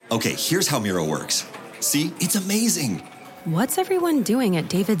Okay, here's how Miro works. See, it's amazing. What's everyone doing at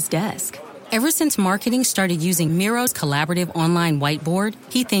David's desk? Ever since marketing started using Miro's collaborative online whiteboard,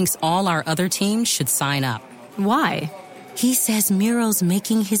 he thinks all our other teams should sign up. Why? He says Miro's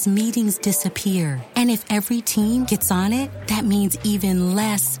making his meetings disappear. And if every team gets on it, that means even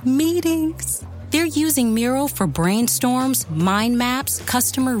less meetings. They're using Miro for brainstorms, mind maps,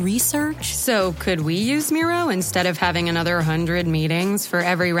 customer research. So could we use Miro instead of having another 100 meetings for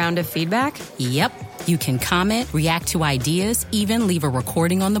every round of feedback? Yep. You can comment, react to ideas, even leave a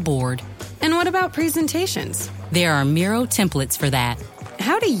recording on the board. And what about presentations? There are Miro templates for that.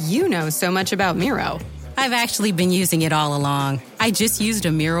 How do you know so much about Miro? I've actually been using it all along. I just used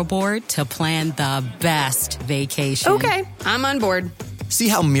a Miro board to plan the best vacation. Okay, I'm on board. See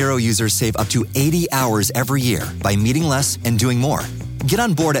how Miro users save up to 80 hours every year by meeting less and doing more. Get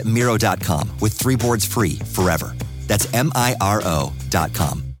on board at Miro.com with 3 boards free forever. That's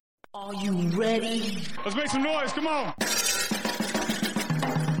MIRO.com. Are you ready? Let's make some noise, come on.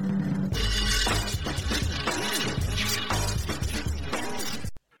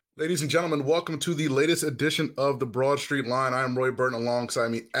 Ladies and gentlemen, welcome to the latest edition of the Broad Street Line. I'm Roy Burton. Alongside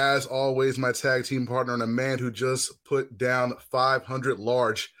me, as always, my tag team partner and a man who just put down 500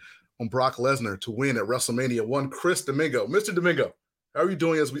 large on Brock Lesnar to win at WrestleMania 1, Chris Domingo. Mr. Domingo, how are you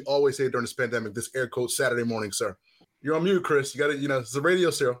doing, as we always say during this pandemic, this air quote Saturday morning, sir? You're on mute, Chris. You got to, it's a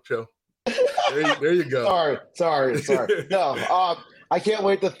radio show. There you go. Sorry. No, I can't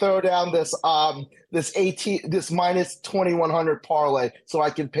wait to throw down this minus 2,100 parlay so I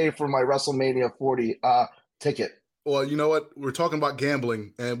can pay for my WrestleMania 40 ticket. Well, you know what? We're talking about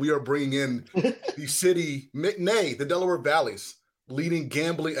gambling, and we are bringing in the city, the Delaware Valley's leading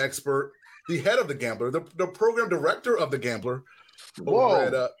gambling expert, the head of The Gambler, the program director of The Gambler,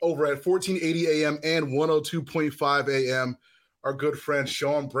 over at 1480 AM and 102.5 AM, our good friend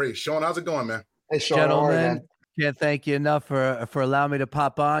Sean Bray. Sean, how's it going, man? Hey, Sean, gentlemen. Can't thank you enough for allowing me to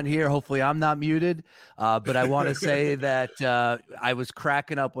pop on here. Hopefully I'm not muted, but I want to say that I was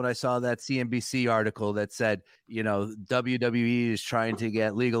cracking up when I saw that CNBC article that said, WWE is trying to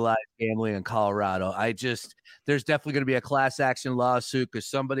get legalized gambling in Colorado. There's definitely going to be a class action lawsuit because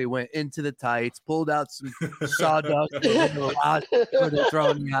somebody went into the tights, pulled out some sawdust, where they're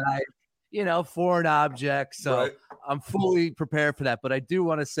throwing knives. Foreign objects. So right. I'm fully prepared for that. But I do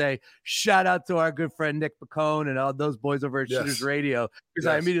want to say shout out to our good friend Nick Pacone and all those boys over at Shooters Radio, because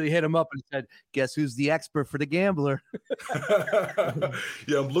I immediately hit him up and said, guess who's the expert for The Gambler?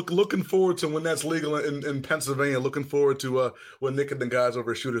 Yeah, I'm looking forward to when that's legal in Pennsylvania. Looking forward to what Nick and the guys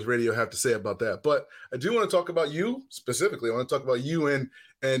over at Shooters Radio have to say about that. But I do want to talk about you specifically. I want to talk about you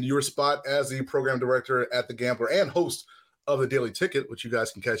and your spot as the program director at The Gambler and host of the Daily Ticket, which you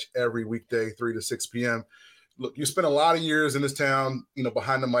guys can catch every weekday, 3 to 6 p.m. Look, you spent a lot of years in this town,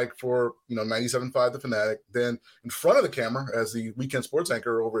 behind the mic for, 97.5 The Fanatic, then in front of the camera as the weekend sports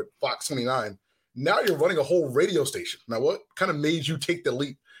anchor over at Fox 29. Now you're running a whole radio station. Now, what kind of made you take the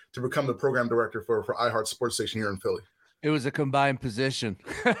leap to become the program director for iHeart Sports Station here in Philly? It was a combined position.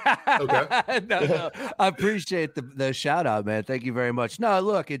 Okay. No, I appreciate the shout out, man. Thank you very much. No,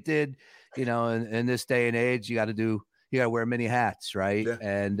 look, it did, in this day and age, you got to wear many hats, right? Yeah.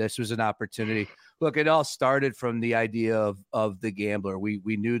 And this was an opportunity. Look, it all started from the idea of The Gambler. We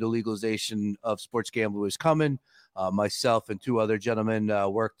knew the legalization of sports gambling was coming. Myself and 2 other gentlemen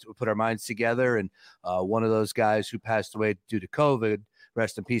put our minds together. And one of those guys who passed away due to COVID,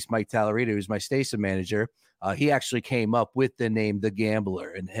 rest in peace, Mike Tallarita, who's my station manager, he actually came up with the name The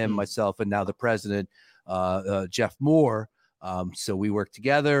Gambler. And him, myself, and now the president, Jeff Moore. So we worked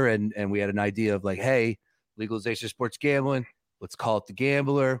together and we had an idea of like, hey, legalization of sports gambling, let's call it The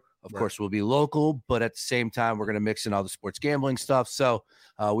Gambler. Of course, we'll be local, but at the same time, we're going to mix in all the sports gambling stuff. So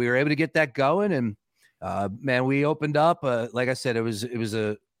we were able to get that going, and man, we opened up. Like I said,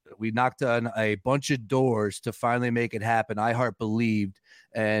 we knocked on a bunch of doors to finally make it happen. iHeart believed,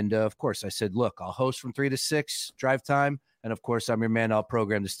 and of course, I said, look, I'll host from 3 to 6 drive time, and of course, I'm your man. I'll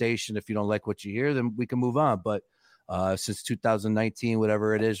program the station. If you don't like what you hear, then we can move on. But since 2019,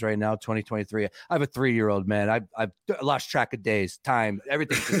 whatever it is right now, 2023. I have a 3-year-old, man. I've lost track of days, time,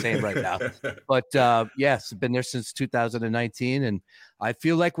 everything's the same right now. But yes, I've been there since 2019, and I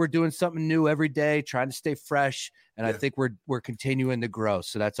feel like we're doing something new every day, trying to stay fresh, and I think we're continuing to grow.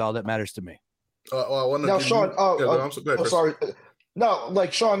 So that's all that matters to me. Now, Sean, sorry. No,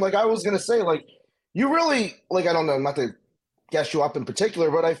 like Sean, like I was gonna say, like you really, like I don't know, not to gas you up in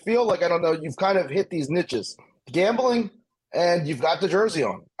particular, but I feel like I don't know, you've kind of hit these niches. Gambling, and you've got the jersey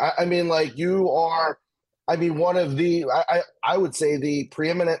on. I mean, like you are, one of the, I would say the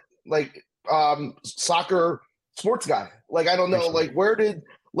preeminent, like, soccer sports guy. Like, I don't know, like, where did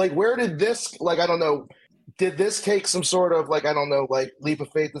like, where did this, like, I don't know, did this take some sort of, like, I don't know, like, leap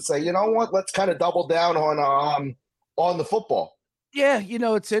of faith to say, you know what, let's kind of double down on the football? Yeah,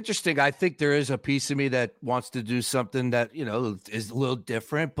 it's interesting. I think there is a piece of me that wants to do something that, is a little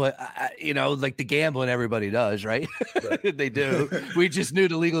different, but, like the gambling everybody does, right? They do. We just knew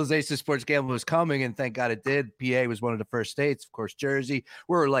the legalization of sports gambling was coming, and thank God it did. PA was one of the first states. Of course, Jersey.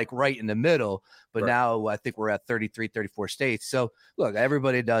 We're like right in the middle, but now I think we're at 33, 34 states. So, look,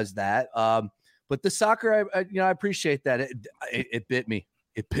 everybody does that. But the soccer, I appreciate that. It bit me.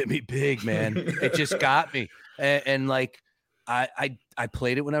 It bit me big, man. It just got me. And like, I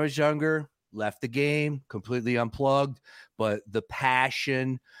played it when I was younger, left the game, completely unplugged, but the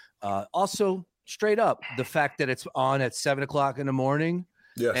passion, also straight up, the fact that it's on at 7:00 in the morning.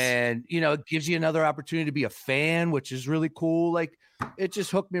 Yes. And, it gives you another opportunity to be a fan, which is really cool. Like, it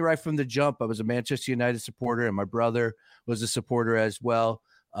just hooked me right from the jump. I was a Manchester United supporter, and my brother was a supporter as well.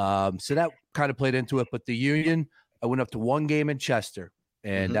 So that kind of played into it. But the Union, I went up to one game in Chester.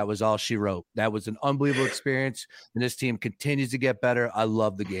 And that was all she wrote. That was an unbelievable experience. And this team continues to get better. I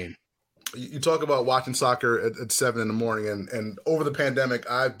love the game. You talk about watching soccer at 7 in the morning. And over the pandemic,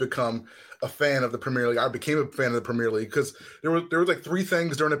 I've become a fan of the Premier League. I became a fan of the Premier League because there was like three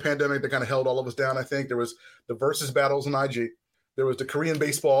things during the pandemic that kind of held all of us down, I think. There was the versus battles on IG. There was the Korean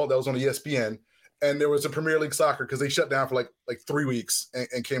baseball that was on ESPN. And there was the Premier League soccer because they shut down for like 3 weeks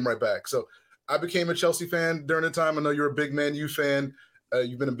and came right back. So I became a Chelsea fan during the time. I know you're a big Man U fan.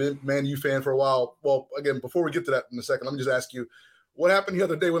 You've been a big Man U fan for a while. Well, again, before we get to that in a second, let me just ask you, what happened the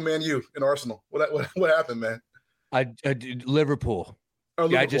other day with Man U and Arsenal? What happened, man? I did Liverpool. Oh,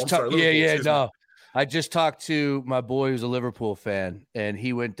 Liverpool. I just talked. I just talked to my boy who's a Liverpool fan, and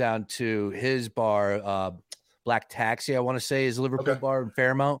he went down to his bar, Black Taxi, I want to say, is a Liverpool bar in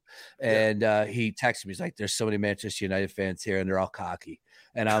Fairmount. And he texted me. He's like, "There's so many Manchester United fans here, and they're all cocky."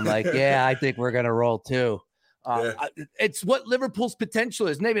 And I'm like, "Yeah, I think we're gonna roll too." It's what Liverpool's potential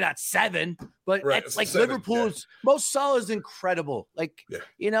is. Maybe not 7, but it's like 7, Liverpool's most solid is incredible. Like,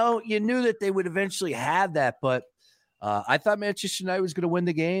 you knew that they would eventually have that, but I thought Manchester United was going to win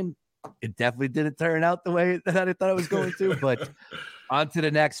the game. It definitely didn't turn out the way that I thought it was going to, but on to the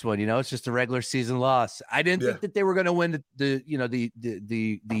next one. It's just a regular season loss. I didn't think that they were going to win the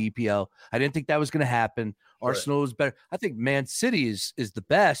EPL. I didn't think that was going to happen. Arsenal was better. I think Man City is the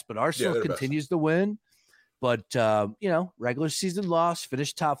best, but Arsenal continues to win. But, regular season loss,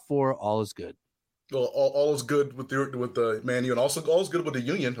 finished top 4, all is good. Well, all is good with the Man U, and also all is good with the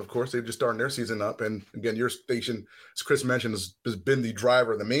Union. Of course, they're just starting their season up. And again, your station, as Chris mentioned, has been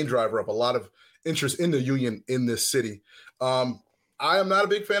the main driver of a lot of interest in the Union in this city. I am not a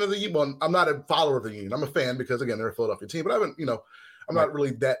big fan of the Union. Well, I'm not a follower of the Union. I'm a fan because, again, they're a Philadelphia team, but I'm not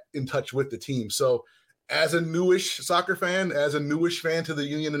really that in touch with the team. So as a newish soccer fan, as a newish fan to the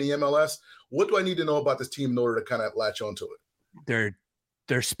Union and the MLS, what do I need to know about this team in order to kind of latch onto it?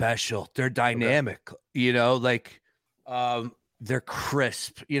 They're special. They're dynamic. They're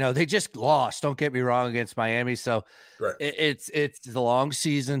crisp. They just lost. Don't get me wrong, against Miami. So it's the long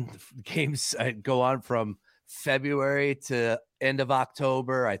season. Games go on from February to end of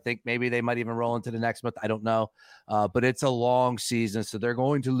October. I think maybe they might even roll into the next month. I don't know. But it's a long season, so they're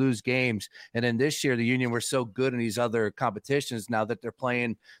going to lose games. And then this year, the Union were so good in these other competitions now that they're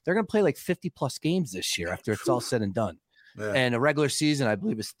going to play like 50-plus games this year after it's all said and done. Yeah. And a regular season, I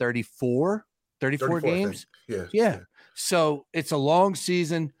believe, is 34 games. Yeah. So it's a long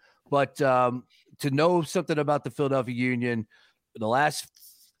season, but to know something about the Philadelphia Union, the last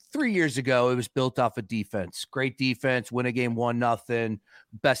 3 years ago, it was built off of defense. Great defense, win a game 1-0.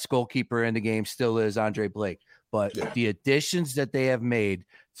 Best goalkeeper in the game still is Andre Blake. But the additions that they have made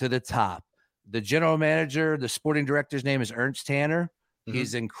to the top, the general manager, the sporting director's name is Ernst Tanner. Mm-hmm.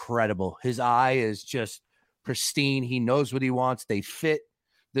 He's incredible. His eye is just pristine. He knows what he wants. They fit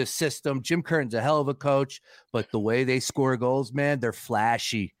the system. Jim Curtin's a hell of a coach, but the way they score goals, man, they're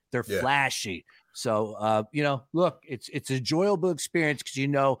flashy. They're flashy. So, look, it's an enjoyable experience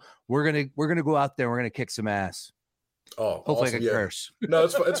because we're gonna go out there and we're gonna kick some ass. Oh, hopefully awesome. I can curse. No,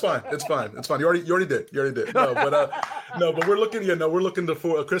 it's fine. It's fine. You already did. No, but we're looking. We're looking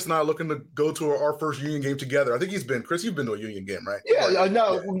to Chris and I are looking to go to our first Union game together. I think Chris, you've been to a Union game, right? Yeah,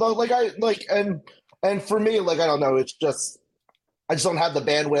 and for me, I don't know. It's just I just don't have the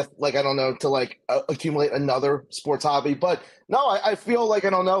bandwidth, to accumulate another sports hobby. But no, I feel like, I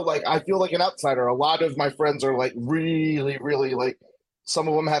don't know, I feel like an outsider. A lot of my friends are really, really some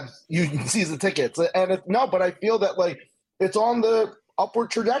of them have season tickets. But I feel that it's on the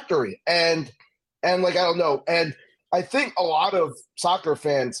upward trajectory. And I don't know. And I think a lot of soccer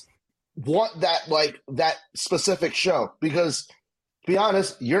fans want that, that specific show because be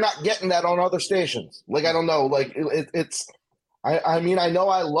honest, you're not getting that on other stations. Like, I don't know. Like, I mean, I know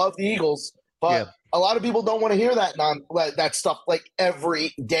I love the Eagles, but a lot of people don't want to hear that stuff like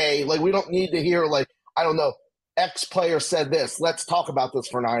every day. Like, we don't need to hear, like, I don't know, X player said this. Let's talk about this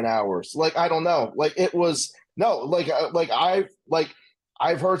for 9 hours. Like, I don't know. Like, it was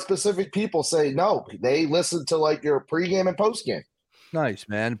I've heard specific people say no. They listen to like your pregame and postgame. Nice,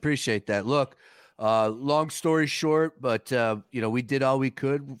 man. Appreciate that. Look, long story short, but we did all we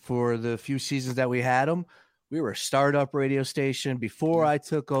could for the few seasons that we had them. We were a startup radio station before I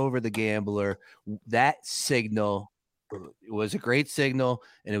took over the Gambler. That signal was a great signal,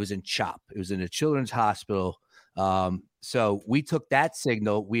 and it was in CHOP. It was in a children's hospital. So we took that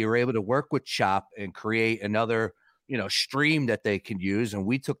signal. We were able to work with CHOP and create another, stream that they can use. And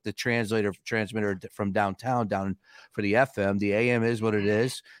we took the transmitter from downtown down for the FM. The AM is what it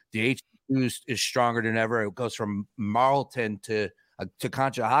is. The HD2 is stronger than ever. It goes from Marlton to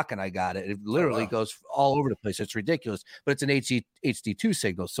Conshohocken. I got it. It literally goes all over the place. It's ridiculous, but it's an HD2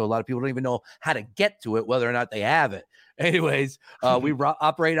 signal. So a lot of people don't even know how to get to it, whether or not they have it. Anyways, we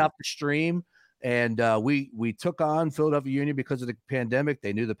operate off the stream. And we took on Philadelphia Union because of the pandemic.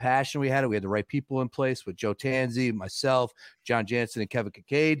 They knew the passion we had. We had the right people in place with Joe Tanzi, myself, John Jansen, and Kevin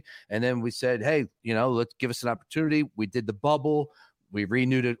Kincaid. And then we said, hey, let's give us an opportunity. We did the bubble. We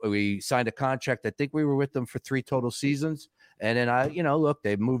renewed it. We signed a contract. I think we were with them for 3 total seasons. And then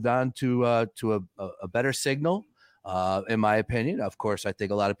they've moved on to a better signal, in my opinion. Of course, I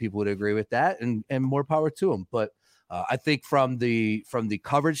think a lot of people would agree with that, and more power to them. But I think from the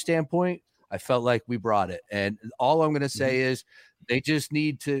coverage standpoint, I felt like we brought it. And all I'm going to say is they just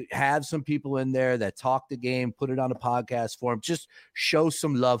need to have some people in there that talk the game, put it on a podcast form, just show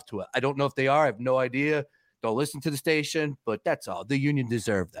some love to it. I don't know if they are. I have no idea. Don't listen to the station, but that's all. The Union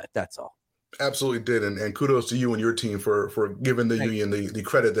deserved that. That's all. Absolutely did. And kudos to you and your team for giving the Union the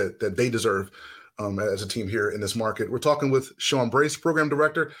credit that they deserve as a team here in this market. We're talking with Sean Brace, program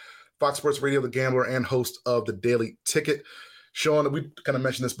director, Fox Sports Radio, The Gambler, and host of The Daily Ticket. Sean, we kind of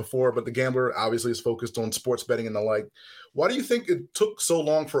mentioned this before, but The Gambler obviously is focused on sports betting and the like. Why do you think it took so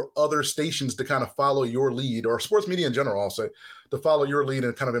long for other stations to kind of follow your lead, or sports media in general, I'll say, to follow your lead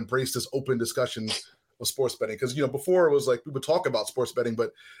and kind of embrace this open discussion of sports betting? Because, before it was like we would talk about sports betting,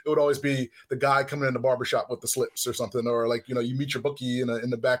 but it would always be the guy coming in the barbershop with the slips or something, or like, you meet your bookie in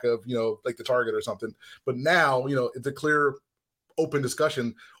the back of, like the Target or something. But now, it's a clear open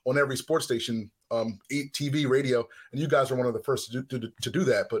discussion on every sports station, TV, radio, and you guys are one of the first to do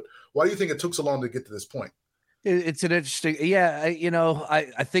that. But why do you think it took so long to get to this point? It's an interesting,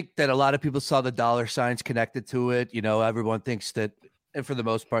 I think that a lot of people saw the dollar signs connected to it. Everyone thinks that, and for the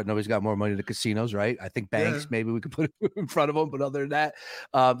most part, nobody's got more money than casinos, right? I think banks, maybe we could put it in front of them, but other than that,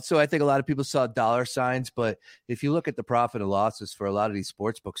 so I think a lot of people saw dollar signs. But if you look at the profit and losses for a lot of these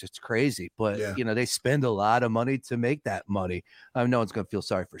sports books, it's crazy. But they spend a lot of money to make that money. No one's going to feel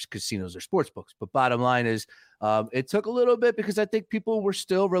sorry for casinos or sports books. But bottom line is, it took a little bit because I think people were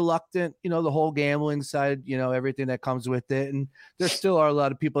still reluctant. The whole gambling side, everything that comes with it, and there still are a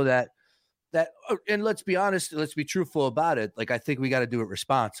lot of people that, and let's be honest, let's be truthful about it. Like, I think we got to do it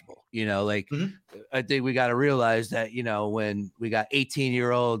responsible. I think we got to realize that, when we got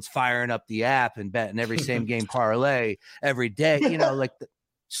 18-year-olds firing up the app and betting every same game parlay every day,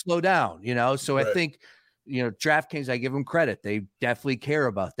 slow down, So right. I think, DraftKings, I give them credit. They definitely care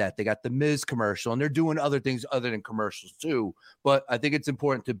about that. They got the Miz commercial, and they're doing other things other than commercials too. But I think it's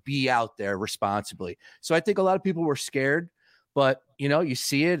important to be out there responsibly. So I think a lot of people were scared. But, you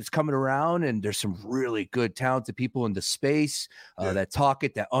see it's coming around, and there's some really good, talented people in the space that talk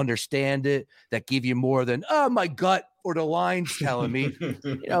it, that understand it, that give you more than, oh, my gut or the line's telling me.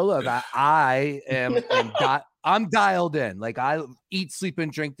 Look, I'm dialed in. Like, I eat, sleep,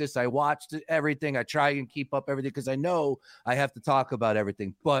 and drink this. I watch everything. I try and keep up everything because I know I have to talk about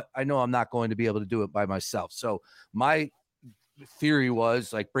everything. But I know I'm not going to be able to do it by myself. So my theory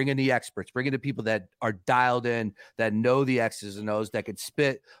was like bringing the experts, bringing the people that are dialed in, that know the X's and O's, that could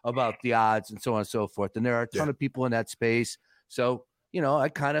spit about the odds and so on and so forth. And there are a ton of people in that space. So, I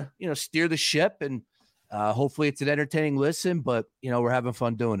kind of, steer the ship, and hopefully it's an entertaining listen, but, we're having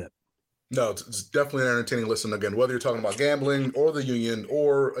fun doing it. No, it's definitely an entertaining listen. Again, whether you're talking about gambling or the Union,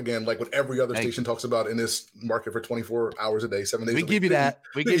 or again, like what every other station talks about in this market for 24 hours a day, 7 days a week. We give you that.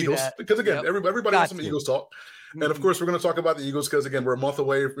 Because again, everybody wants some Eagles talk. And of course, we're going to talk about the Eagles because, again, we're a month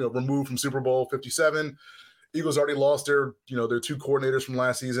away, removed from Super Bowl 57. Eagles already lost their 2 coordinators from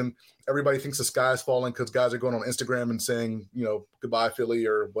last season. Everybody thinks the sky's falling because guys are going on Instagram and saying, goodbye, Philly,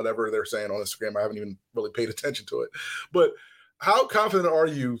 or whatever they're saying on Instagram. I haven't even really paid attention to it. But how confident are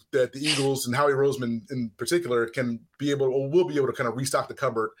you that the Eagles and Howie Roseman in particular will be able to kind of restock the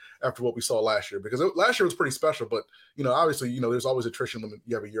cupboard after what we saw last year? Because last year was pretty special, but obviously, there's always attrition when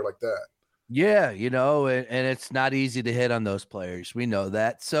you have a year like that. Yeah, and it's not easy to hit on those players. We know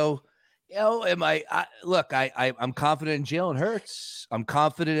that. So, I'm confident in Jalen Hurts. I'm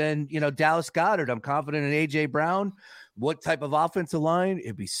confident in, Dallas Goedert. I'm confident in A.J. Brown. What type of offensive line?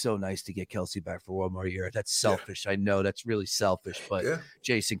 It'd be so nice to get Kelce back for one more year. That's selfish. Yeah. I know that's really selfish, but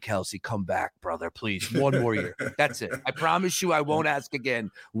Jason Kelce, come back, brother, please. One more year. That's it. I promise you I won't ask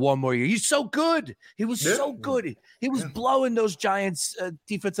again. One more year. He's so good. He was so good. He was blowing those Giants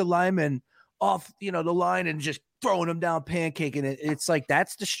defensive linemen off, the line and just throwing them down, pancaking it. It's like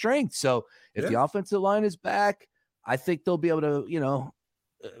that's the strength. So if the offensive line is back, I think they'll be able to,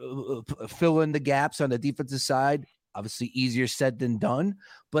 fill in the gaps on the defensive side. Obviously easier said than done,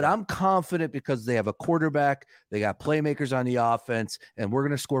 but I'm confident because they have a quarterback, they got playmakers on the offense, and we're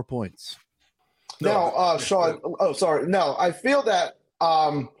going to score points. Now, Sean, No, I feel that,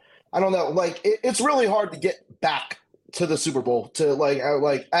 I don't know, it's really hard to get back to the Super Bowl to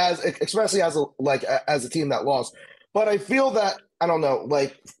especially as a team that lost. But I feel that, I don't know,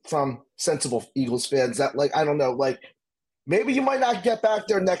 from sensible Eagles fans that I don't know, maybe you might not get back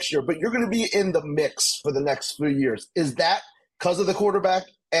there next year, but you're going to be in the mix for the next few years. Is that because of the quarterback?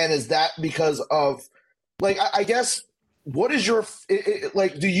 And is that because of, I guess, what is your,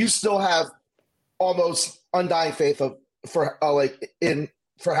 do you still have almost undying faith for Howie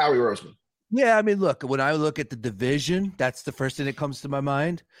Roseman? Yeah, I mean, look, when I look at the division, that's the first thing that comes to my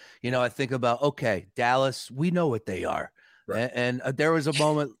mind. I think about, okay, Dallas, we know what they are. Right. And there was a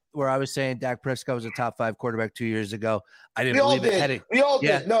moment where I was saying Dak Prescott was a top 5 quarterback 2 years ago. I didn't believe it. We all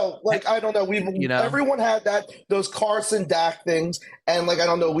did. No, I don't know. Everyone had those Carson Dak things. And I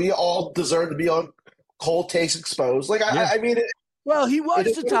don't know, we all deserve to be on cold takes exposed. I mean, well, he was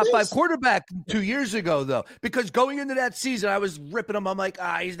the top 5 quarterback 2 years ago, though, because going into that season, I was ripping him. I'm like,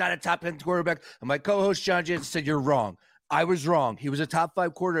 he's not a top 10 quarterback. And my co-host, John Jansen, said, you're wrong. I was wrong. He was a top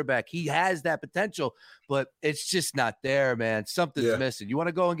 5 quarterback. He has that potential, but it's just not there, man. Something's missing. You want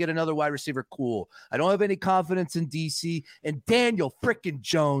to go and get another wide receiver? Cool. I don't have any confidence in DC and Daniel freaking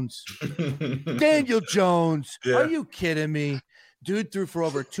Jones. Daniel Jones. Yeah. Are you kidding me? Dude threw for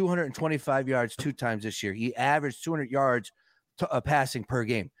over 225 yards 2 times this year. He averaged 200 yards passing per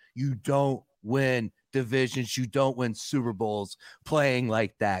game. You don't win divisions. You don't win Super Bowls playing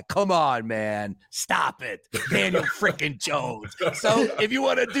like that. Come on, man. Stop it. Daniel freaking Jones. So if you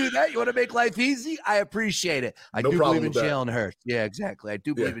want to do that, you want to make life easy, I appreciate it. I do believe in Jalen Hurts. Yeah, exactly. I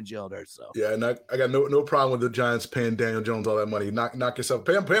do believe in Jalen Hurts. So yeah, and I got no problem with the Giants paying Daniel Jones all that money. Knock yourself.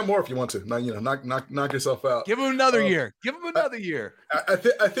 Pay him more if you want to. Knock yourself out. Give him another year. Give him another year. I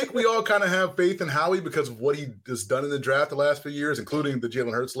think we all kind of have faith in Howie because of what he has done in the draft the last few years, including the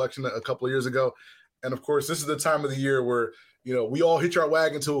Jalen Hurts selection a couple of years ago. And of course, this is the time of the year where, we all hitch our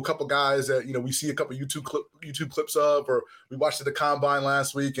wagon to a couple guys that, we see a couple YouTube clips of, or we watched at the combine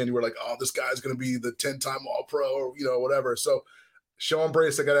last week and you were like, oh, this guy's going to be the 10-time All-Pro or, whatever. So Sean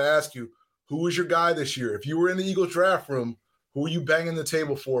Brace, I got to ask you, who was your guy this year? If you were in the Eagles draft room, who are you banging the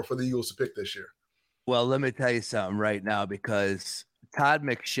table for the Eagles to pick this year? Well, let me tell you something right now, because Todd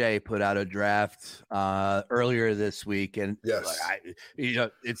McShay put out a draft earlier this week, and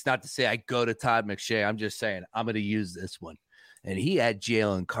it's not to say I go to Todd McShay. I'm just saying I'm going to use this one, and he had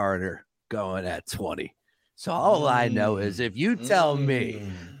Jalen Carter going at 20. So all I know is if you tell me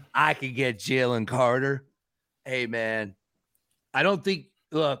I could get Jalen Carter, hey man, I don't think.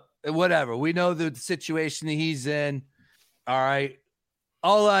 Look, whatever. We know the situation that he's in. All right.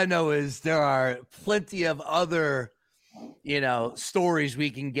 All I know is there are plenty of other stories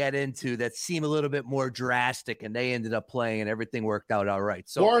we can get into that seem a little bit more drastic, and they ended up playing and everything worked out all right.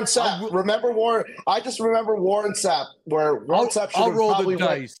 So Warren Sapp, remember Warren? I just remember Warren Sapp, where Warren Sapp should have probably the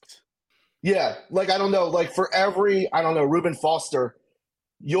dice. Yeah, I don't know, for every Reuben Foster,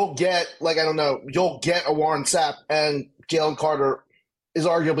 you'll get a Warren Sapp, and Jalen Carter is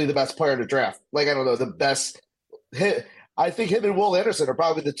arguably the best player to draft. I don't know, the best hit. I think him and Will Anderson are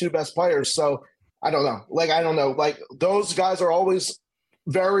probably the 2 best players. So I don't know. Those guys are always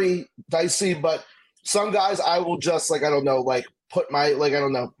very dicey, but some guys I will just put my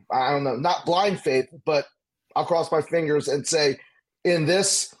not blind faith, but I'll cross my fingers and say in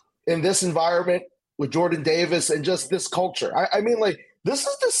this environment with Jordan Davis and just this culture. I mean, this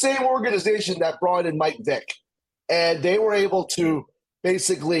is the same organization that brought in Mike Vick, and they were able to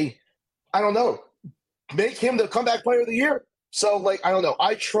basically, make him the comeback player of the year. So I don't know.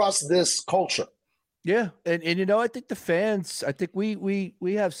 I trust this culture. Yeah, and I think the fans, I think we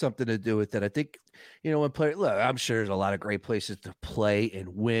have something to do with it. I think, when players look, I'm sure there's a lot of great places to play and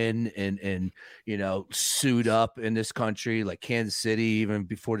win and suit up in this country, like Kansas City, even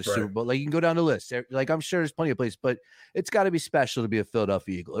before the Super Bowl. Like you can go down the list. Like I'm sure there's plenty of places, but it's got to be special to be a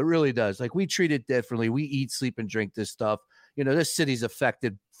Philadelphia Eagle. It really does. Like we treat it differently. We eat, sleep, and drink this stuff. This city's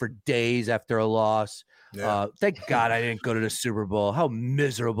affected for days after a loss. Yeah. Thank God I didn't go to the Super Bowl. How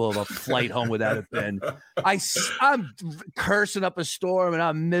miserable of a flight home would that have been? I'm cursing up a storm and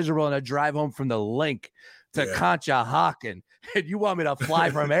I'm miserable on a drive home from the Link to Conshohocken. And you want me to fly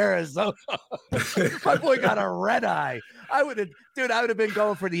from Arizona? My boy got a red eye. I would have been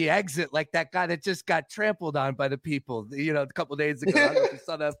going for the exit like that guy that just got trampled on by the people, a couple of days ago.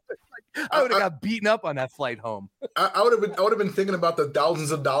 I would have got beaten up on that flight home. I would have been thinking about the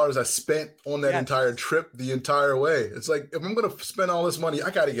thousands of dollars I spent on that entire trip the entire way. It's like, if I'm going to spend all this money, I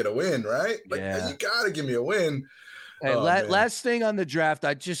got to get a win, right? Like you got to give me a win. Hey, last thing on the draft,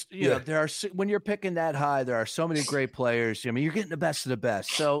 I just, there are, when you're picking that high, there are so many great players. I mean, you're getting the best of the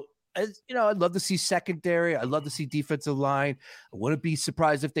best. So, I'd love to see secondary. I'd love to see defensive line. I wouldn't be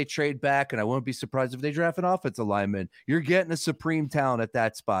surprised if they trade back, and I wouldn't be surprised if they draft an offensive lineman. You're getting a supreme talent at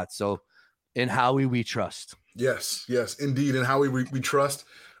that spot. So, in Howie, we trust. Yes, indeed. In Howie, we trust.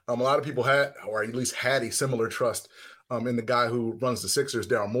 A lot of people had, or at least had, a similar trust in the guy who runs the Sixers,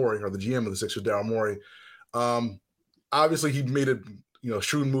 Daryl Morey, or the GM of the Sixers, Daryl Morey. Obviously, he made a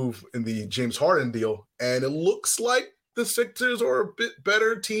shrewd move in the James Harden deal, and it looks like the Sixers are a bit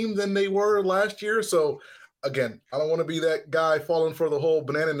better team than they were last year. So, again, I don't want to be that guy falling for the whole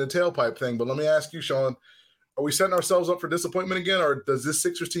banana in the tailpipe thing, but let me ask you, Sean, are we setting ourselves up for disappointment again, or does this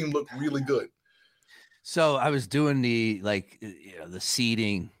Sixers team look really good? So I was doing the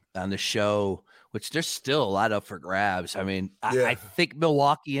seeding on the show, which there's still a lot up for grabs. I mean, I think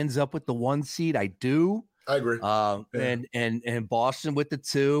Milwaukee ends up with the 1 seed. I do. I agree. And Boston with the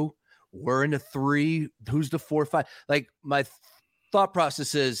 2. We're in the 3. Who's the 4, 5? Like my thought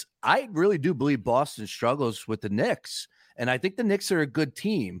process is, I really do believe Boston struggles with the Knicks, and I think the Knicks are a good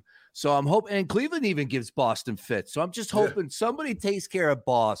team. So I'm hoping, and Cleveland even gives Boston fits. So I'm just hoping somebody takes care of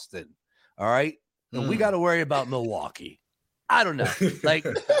Boston. All right. And we got to worry about Milwaukee. I don't know. Like,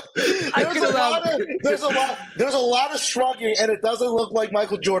 there's a lot of shrugging, and it doesn't look like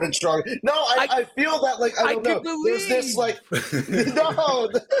Michael Jordan shrugging. No, I feel that, like, I don't know. There's this, like,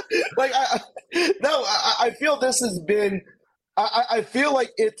 I feel this has been, I feel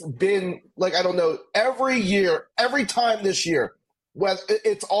like it's been, like, I don't know, every year, every time this year, well,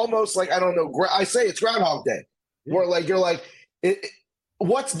 it's almost like, I don't know, I say it's Groundhog Day, where, like, you're like,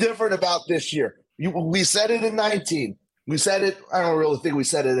 what's different about this year? We said it in 19. We said it. I don't really think we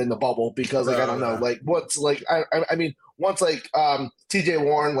said it in the bubble because, like, I don't know, like, what's, like, I mean, once, like, T.J.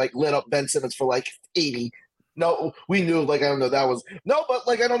 Warren, like, lit up Ben Simmons for, like, 80. No, we knew, like, I don't know, that was no, but,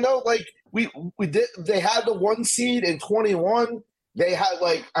 like, I don't know, like, we did. They had the 1 seed in 21. They had,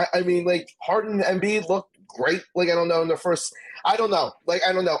 like, I mean, like, Harden and Embiid looked great. Like, I don't know, in the first. I don't know. Like,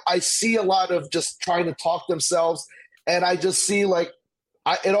 I don't know. I see a lot of just trying to talk themselves, and I just see, like,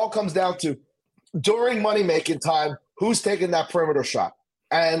 it all comes down to during money-making time, who's taking that perimeter shot?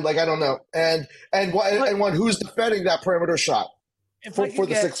 And, like, I don't know. And who's defending that perimeter shot for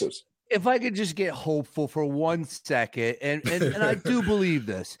the Sixers? If I could just get hopeful for 1 second, and I do believe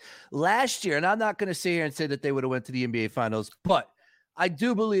this. Last year, and I'm not going to sit here and say that they would have went to the NBA Finals, but I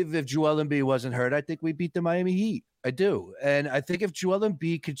do believe if Joel Embiid wasn't hurt, I think we beat the Miami Heat. I do. And I think if Joel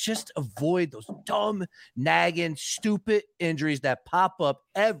Embiid could just avoid those dumb, nagging, stupid injuries that pop up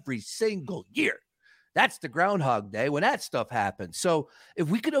every single year, that's the Groundhog Day when that stuff happens. So if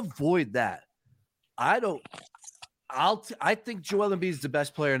we could avoid that, I think Joel Embiid is the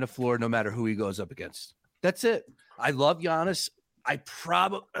best player on the floor no matter who he goes up against. That's it. I love Giannis.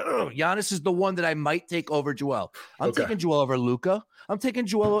 Giannis is the one that I might take over Joel. I'm taking Joel over Luka. I'm taking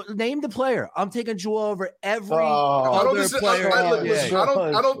Joel. Name the player. I'm taking Joel over every other player. I don't. He's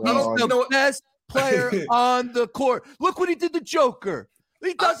the best player on the court. Look what he did to Joker.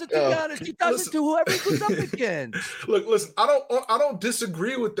 He does it to Giannis. He does it to whoever he goes up against. Look, listen. I don't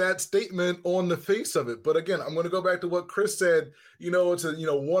disagree with that statement on the face of it. But again, I'm going to go back to what Chris said. It's a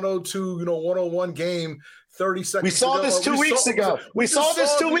 102, 101 game. 30 seconds. We saw this 2 weeks ago. We saw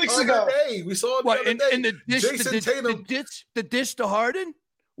this 2 weeks ago. We saw it the other day. And the dish to Harden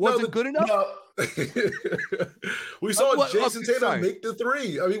wasn't good enough. No. We saw Jason Tatum make the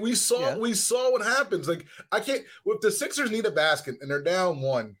 3. I mean, we saw what happens. Like, I can't. If the Sixers need a basket and they're down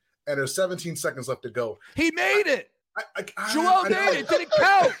 1 and there's 17 seconds left to go, he made it. Joel made it. It didn't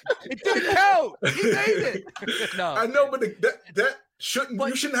count. It didn't count. He made it. No, I know, but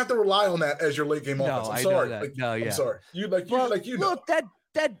you shouldn't have to rely on that as your late game offense. I'm sorry. I'm sorry. Look,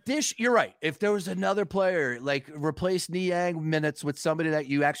 that dish, you're right. If there was another player, like replace Niang minutes with somebody that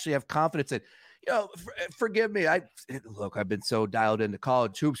you actually have confidence in, forgive me. I've been so dialed into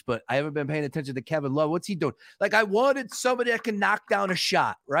college hoops, but I haven't been paying attention to Kevin Love. What's he doing? Like, I wanted somebody that can knock down a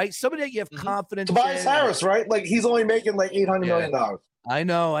shot, right? Somebody that you have confidence in. Tobias Harris, right? Like, he's only making like $800 million. I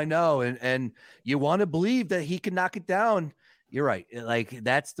know. And you want to believe that he can knock it down. You're right. Like,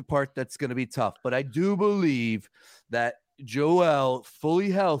 that's the part that's going to be tough. But I do believe that Joel,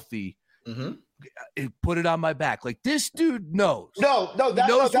 fully healthy, put it on my back. Like, this dude knows. That's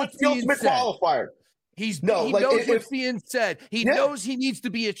the ultimate qualifier. He knows what's being said. He knows he needs to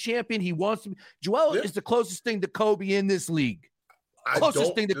be a champion. He wants to be. Joel is the closest thing to Kobe in this league.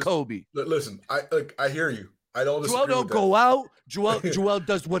 Closest thing to Kobe. Listen, I hear you. I don't. Joel don't go out. Joel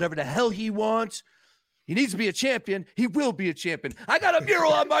does whatever the hell he wants. He needs to be a champion. He will be a champion. I got a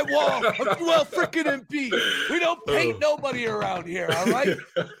mural on my wall of Joel freaking Embiid. We don't paint nobody around here, all right?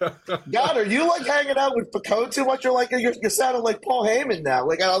 God, are you like hanging out with Pico too much? You're sounding like Paul Heyman now.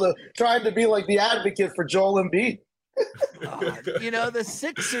 Like, I don't know, trying to be like the advocate for Joel Embiid. The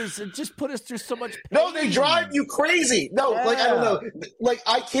Sixers just put us through so much pain. No, they drive you crazy. No, like, I don't know. Like,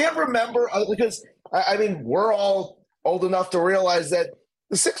 I can't remember because, I mean, we're all old enough to realize that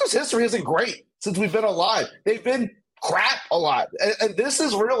the Sixers' history isn't great. Since we've been alive, they've been crap a lot, and this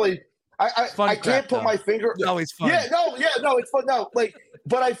is really I can't put my finger. No, it's fun. No, it's fun. No, like,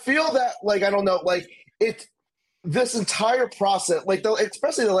 but I feel that, like, I don't know, like, it's this entire process, like,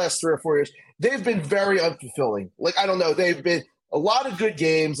 especially the last 3 or 4 years, they've been very unfulfilling. Like, I don't know, they've been a lot of good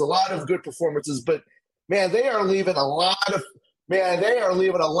games, a lot of good performances, but man, they are leaving a lot of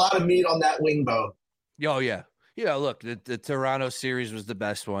meat on that wing bone. Oh yeah. Look, the Toronto series was the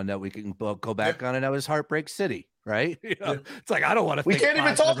best one that we can go back on, and that was Heartbreak City, right? It's like, I don't want to. We can't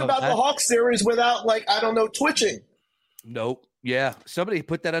even talk about the Hawks series without, like, I don't know, twitching. Nope. Yeah, somebody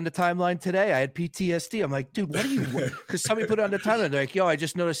put that on the timeline today. I had PTSD. I'm like, dude, what are you? Because somebody put it on the timeline. They're like, I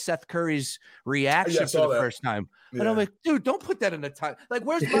just noticed Seth Curry's reaction for the first time, and I'm like, dude, don't put that on the time. Like,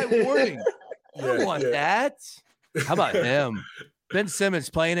 where's my warning? I don't want that. How about him? Ben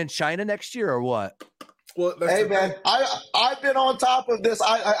Simmons playing in China next year or what? Well, hey man, I've been on top of this.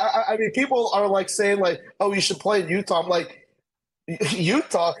 I mean, people are like saying like, "Oh, you should play in Utah." I'm like,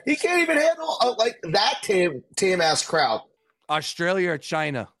 Utah? He can't even handle like that tame ass crowd. Australia or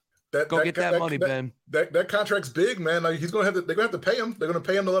China? Go get that money, Ben. That contract's big, man. Like, they're gonna have to pay him. They're gonna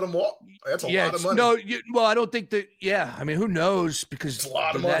pay him to let him walk. That's a lot of money. Well, I don't think that. Yeah, I mean, who knows? Because it's a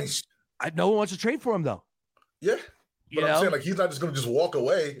lot of money. No one wants to trade for him, though. Yeah. But I'm saying, like, he's not just going to just walk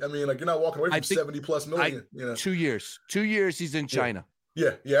away. I mean, like, you're not walking away from 70+ million. 2 years. 2 years he's in China.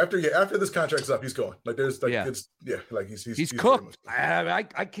 Yeah. After this contract's up, he's going. Like, there's like he's cooked. I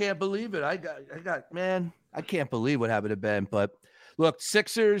can't believe it. I can't believe what happened to Ben. But look,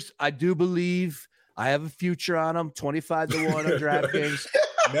 Sixers, I do believe I have a future on them. 25-1 on DraftKings.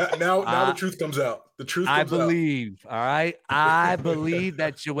 Now the truth comes out. The truth comes out. I believe, all right? I believe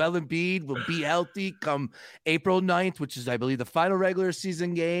that Joel Embiid will be healthy come April 9th, which is, I believe, the final regular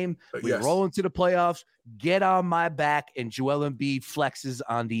season game. We roll into the playoffs. Get on my back, and Joel Embiid flexes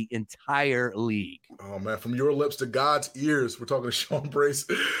on the entire league. Oh, man, from your lips to God's ears. We're talking to Sean Brace,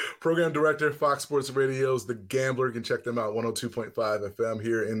 program director, Fox Sports Radio's The Gambler. You can check them out, 102.5 FM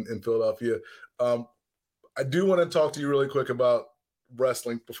here in Philadelphia. I do want to talk to you really quick about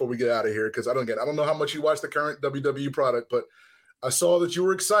wrestling before we get out of here, because I don't know how much you watch the current WWE product, but I saw that you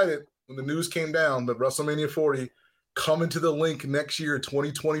were excited when the news came down that WrestleMania 40 coming to the link next year,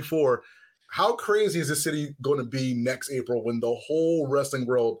 2024. How crazy is this city going to be next April when the whole wrestling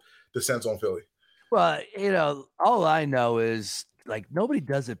world descends on Philly? Well, all I know is, like, nobody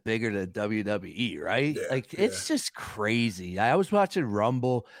does it bigger than WWE, right? It's just crazy. I was watching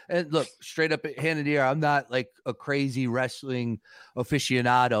Rumble, and look, straight up hand in the air, I'm not like a crazy wrestling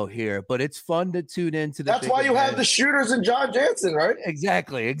aficionado here, but it's fun to tune into. That's why you have the Shooters and John Jansen, right?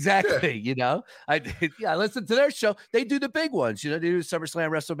 Exactly. Yeah. I listen to their show. They do the big ones, they do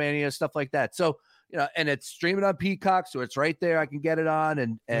SummerSlam, WrestleMania, stuff like that. So, and it's streaming on Peacock, so it's right there. I can get it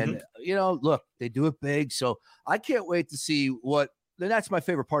on, and look, they do it big. So I can't wait to see and that's my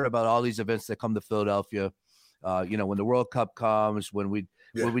favorite part about all these events that come to Philadelphia. When the World Cup comes, when we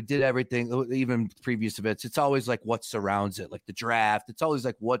did everything, even previous events, it's always like what surrounds it, like the draft. It's always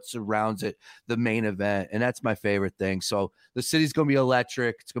like what surrounds it, the main event, and that's my favorite thing. So the city's gonna be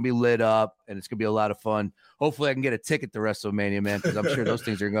electric. It's gonna be lit up, and it's gonna be a lot of fun. Hopefully, I can get a ticket to WrestleMania, man, because I'm sure those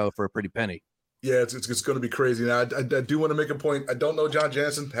things are gonna go for a pretty penny. Yeah, it's going to be crazy. Now, I do want to make a point. I don't know John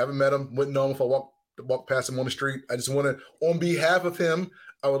Jansen. Haven't met him. Wouldn't know him if I walk past him on the street. I just want to, on behalf of him,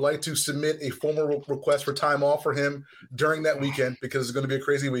 I would like to submit a formal request for time off for him during that weekend because it's going to be a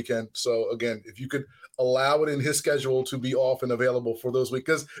crazy weekend. So again, if you could allow it in his schedule to be off and available for those weeks,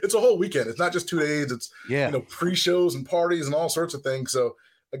 because it's a whole weekend. It's not just 2 days. It's pre-shows and parties and all sorts of things. So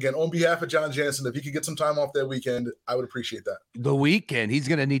again, on behalf of John Jansen, if he could get some time off that weekend, I would appreciate that. The weekend, he's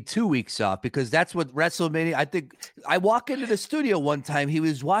going to need 2 weeks off because that's what WrestleMania. I think I walk into the studio one time. He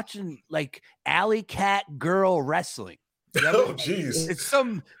was watching like Alley Cat girl wrestling. Oh, geez.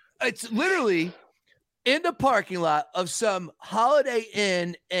 It's literally in the parking lot of some Holiday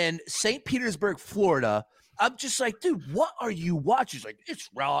Inn in St. Petersburg, Florida. I'm just like, dude, what are you watching? He's like, it's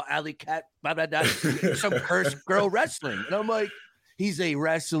Raw, Alley Cat, blah, blah, blah, some cursed girl wrestling. And I'm like, he's a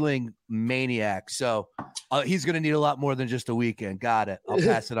wrestling maniac. So he's going to need a lot more than just a weekend. Got it. I'll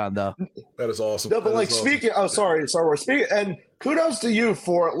pass it on, though. That is awesome. No, but like speaking, sorry, we're speaking, and kudos to you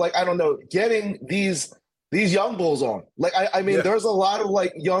for like, I don't know, getting these young bulls on. Like, I mean, there's a lot of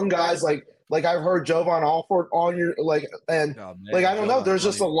like young guys, like I've heard Jovan Alford on your, like, and like, I don't know, there's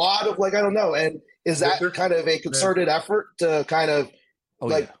just a lot of like, I don't know. And is that kind of a concerted effort to kind of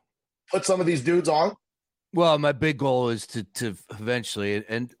put some of these dudes on? Well, my big goal is to eventually,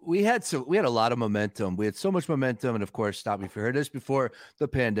 and we had a lot of momentum. We had so much momentum, and of course, stop me if you heard this before, the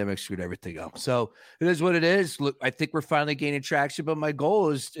pandemic screwed everything up. So it is what it is. Look, I think we're finally gaining traction, but my goal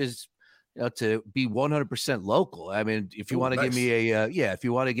is to be 100% local. I mean, if you want to give me if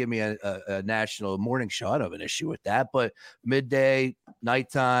you want to give me a national morning show, I don't have an issue with that. But midday,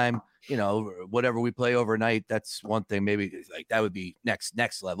 nighttime, whatever we play overnight, that's one thing. Maybe like that would be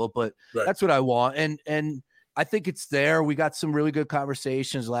next level. But that's what I want, and I think it's there. We got some really good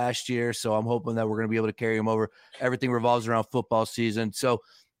conversations last year, so I'm hoping that we're going to be able to carry them over. Everything revolves around football season, so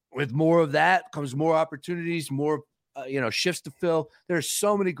with more of that comes more opportunities, more shifts to fill. There's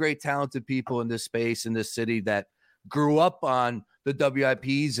so many great talented people in this space, in this city that grew up on the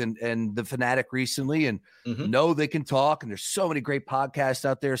WIPs and the Fanatic recently and know they can talk. And there's so many great podcasts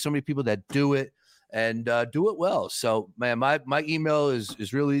out there, so many people that do it and do it well. So man, my email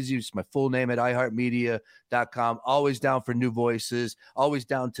is real easy. It's my full name at iHeartMedia.com. Always down for new voices, always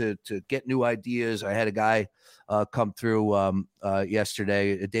down to get new ideas. I had a guy come through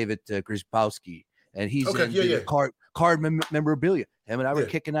yesterday, David Grzybowski, and he's card memorabilia. Him and I were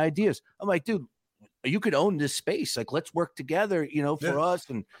kicking ideas. I'm like, dude, you could own this space. Like, let's work together, for us.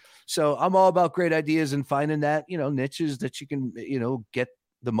 And so I'm all about great ideas and finding that, niches that you can, get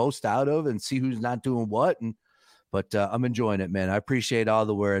the most out of and see who's not doing what. But I'm enjoying it, man. I appreciate all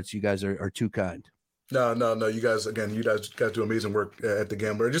the words. You guys are too kind. No. You guys do amazing work at The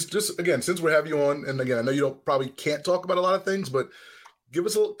Gambler. Just again, since we have you on, and again, I know you can't talk about a lot of things, but give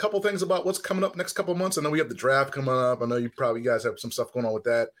us a couple things about what's coming up next couple of months. I know we have the draft coming up. I know you guys have some stuff going on with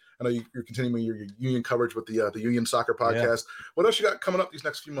that. I know you're continuing your union coverage with the Union Soccer podcast. Yeah. What else you got coming up these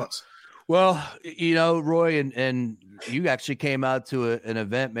next few months? Well, Roy, and you actually came out to an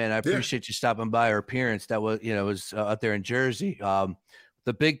event, man. I appreciate you stopping by. Our appearance that was out there in Jersey.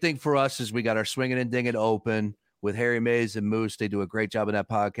 The big thing for us is we got our Swinging and Dinging open with Harry Mays and Moose. They do a great job on that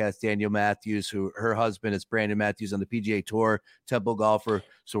podcast. Daniel Matthews, her husband is Brandon Matthews on the PGA Tour, Temple golfer.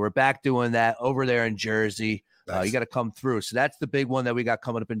 So we're back doing that over there in Jersey. Nice. You got to come through. So that's the big one that we got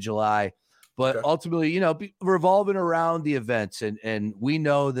coming up in July. But ultimately, revolving around the events. And we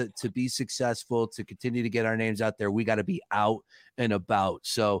know that to be successful, to continue to get our names out there, we got to be out and about.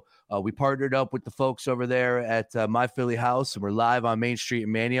 So we partnered up with the folks over there at My Philly House, and we're live on Main Street in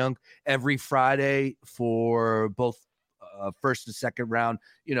Manayunk every Friday for both first and second round,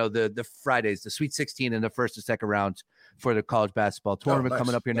 the Fridays, the Sweet 16 and the first and second rounds for the college basketball tournament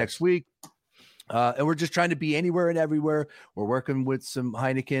coming up here next week. And we're just trying to be anywhere and everywhere. We're working with some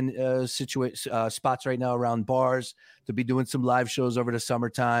Heineken spots right now around bars to be doing some live shows over the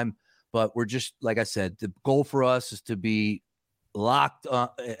summertime. But we're just, like I said, the goal for us is to be locked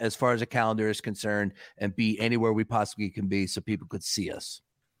as far as the calendar is concerned and be anywhere we possibly can be so people could see us.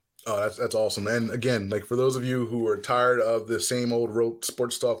 Oh, that's awesome. And again, like for those of you who are tired of the same old rote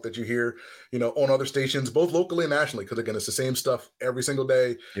sports talk that you hear, on other stations, both locally and nationally, because again, it's the same stuff every single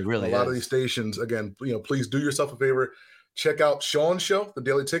day. It really is. A lot of these stations, again, please do yourself a favor. Check out Sean's show, The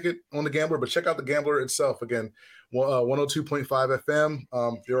Daily Ticket on The Gambler, but check out The Gambler itself. Again, 102.5 FM.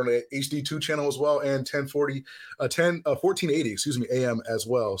 You're on the HD2 channel as well, and 1480, AM as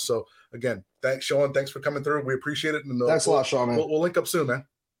well. So again, thanks, Sean. Thanks for coming through. We appreciate it. And thanks a lot, Sean, man. We'll link up soon, man.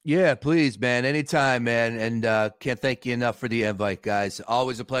 Yeah, please, man. Anytime, man. And can't thank you enough for the invite, guys.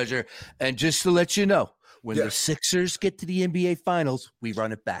 Always a pleasure. And just to let you know, when the Sixers get to the NBA Finals, we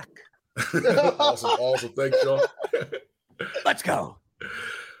run it back. Awesome. Thanks, Sean. Let's go.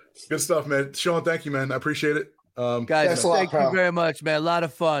 Good stuff, man. Sean, thank you, man. I appreciate it. Guys, thank you very much, man. A lot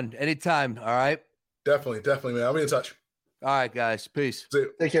of fun. Anytime. All right. Definitely, man. I'll be in touch. All right, guys. Peace. See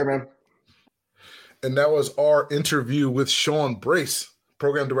you. Take care, man. And that was our interview with Sean Brace,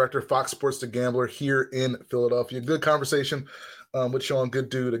 Program Director, Fox Sports The Gambler here in Philadelphia. Good conversation with Sean. Good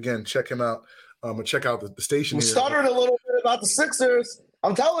dude. Again, check him out. And check out the station. We stuttered a little bit about the Sixers.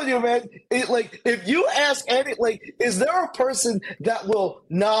 I'm telling you, man. If you ask is there a person that will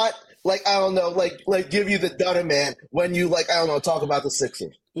not give you the Dunham man when you talk about the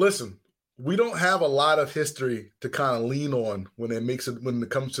Sixers? Listen, we don't have a lot of history to kind of lean on when it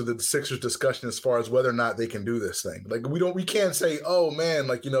comes to the Sixers discussion as far as whether or not they can do this thing. We can't say, oh man,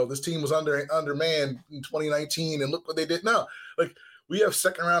 this team was undermanned in 2019 and look what they did. No, we have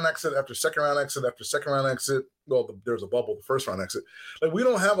second round exit after second round exit after second round exit. Well, there's a bubble, the first round exit. We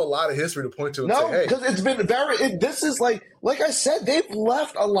don't have a lot of history to point to and say, hey. Because it's been this is like I said, they've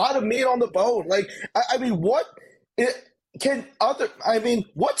left a lot of meat on the bone.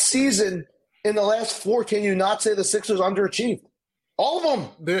 What season in the last 4 can you not say the Sixers underachieved? All of them.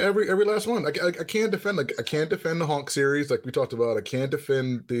 They're every last one. I can't defend. I can't defend the Honk series like we talked about. I can't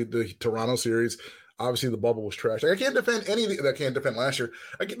defend the Toronto series. Obviously, the bubble was trash. I can't defend anything that I can't defend last year.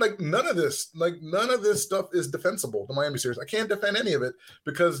 None of this stuff is defensible. The Miami series, I can't defend any of it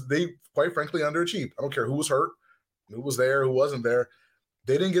because they, quite frankly, underachieved. I don't care who was hurt, who was there, who wasn't there.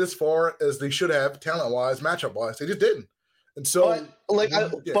 They didn't get as far as they should have, talent-wise, matchup-wise. They just didn't. And so,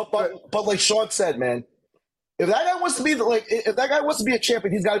 but like Sean said, man, if that guy wants to be a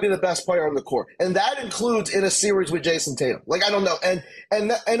champion, he's got to be the best player on the court, and that includes in a series with Jason Tatum. I don't know, and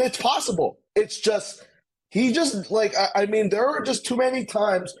it's possible. It's just there are just too many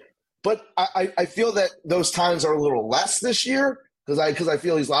times, but I feel that those times are a little less this year because I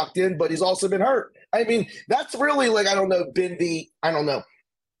feel he's locked in, but he's also been hurt. That's really been the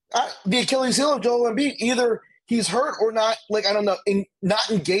Achilles heel of Joel Embiid. Either he's hurt or not, not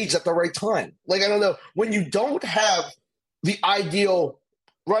engaged at the right time. When you don't have the ideal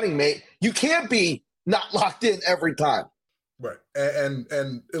running mate, you can't be not locked in every time. Right. And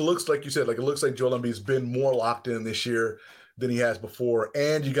it looks like you said, it looks like Joel Embiid's been more locked in this year than he has before.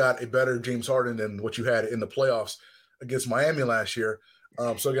 And you got a better James Harden than what you had in the playoffs against Miami last year.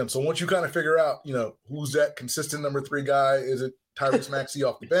 So once you kind of figure out, who's that consistent number 3 guy, is it Tyrese Maxey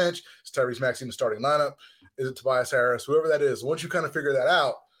off the bench? Is Tyrese Maxey in the starting lineup? Is it Tobias Harris? Whoever that is. Once you kind of figure that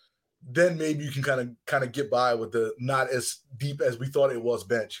out, then maybe you can kind of get by with the not as deep as we thought it was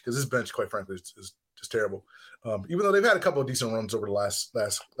bench, because this bench, quite frankly, is just terrible. Even though they've had a couple of decent runs over the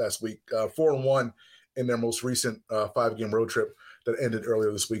last week, 4-1 in their most recent 5-game road trip that ended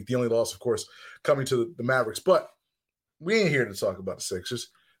earlier this week. The only loss, of course, coming to the Mavericks. But we ain't here to talk about the Sixers.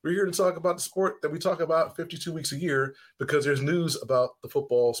 We're here to talk about the sport that we talk about 52 weeks a year because there's news about the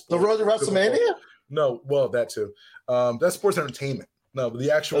football sport. The road to WrestleMania? No, well, that too. That's sports entertainment. No, but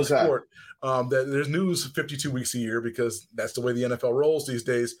the actual sport. There's news 52 weeks a year because that's the way the NFL rolls these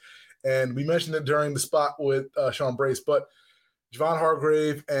days. And we mentioned it during the spot with Sean Brace, but Javon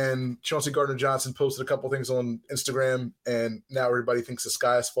Hargrave and Chauncey Gardner-Johnson posted a couple things on Instagram, and now everybody thinks the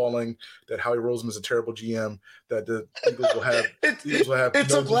sky is falling, that Howie Roseman is a terrible GM, that the Eagles will have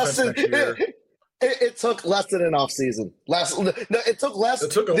no defense next year. It took less than an offseason. It took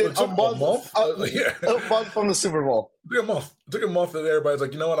a month. A month from the Super Bowl. It took a month that everybody's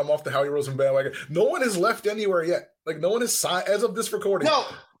like, you know what, I'm off the Howie Roseman bandwagon. No one has left anywhere yet. No one has signed as of this recording.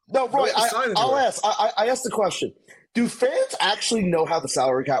 No, Roy, I'll ask. I asked the question. Do fans actually know how the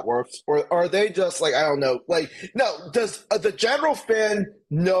salary cap works? Or are they just I don't know. Does the general fan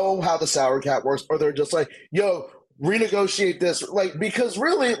know how the salary cap works? Or they're just renegotiate this? Because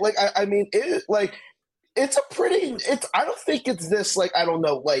really, it's a pretty, I don't think it's this,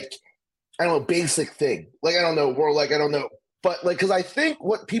 basic thing. But because I think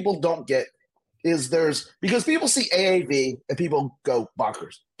what people don't get is because people see AAV and people go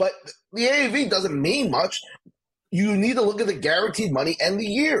bonkers. But the AAV doesn't mean much. You need to look at the guaranteed money and the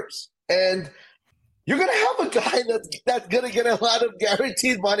years. And you're going to have a guy that's going to get a lot of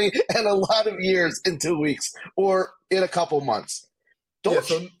guaranteed money and a lot of years in 2 weeks or in a couple months.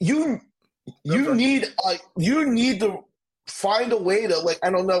 You need to find a way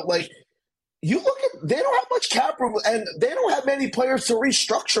to you look at, they don't have much cap room and they don't have many players to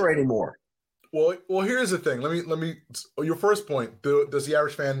restructure anymore. Well, here's the thing. Let me. Your first point. Does the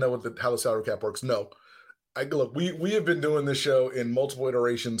average fan know how the salary cap works? No. Look, we have been doing this show in multiple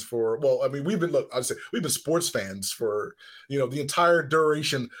iterations we've been sports fans for the entire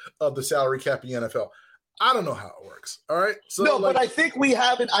duration of the salary cap in the NFL. I don't know how it works. All right. So no, but I think we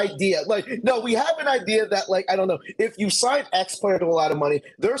have an idea. We have an idea that, I don't know, if you sign X player to a lot of money,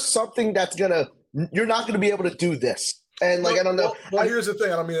 there's something you're not going to be able to do this. And I don't know. Well, here's the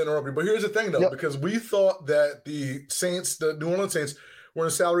thing. I don't mean to interrupt you, but here's the thing, though, because we thought that the New Orleans Saints, were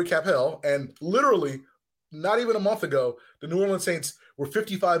in salary cap hell, and literally not even a month ago, the New Orleans Saints were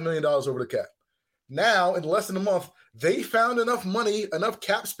 $55 million over the cap. Now, in less than a month, they found enough money, enough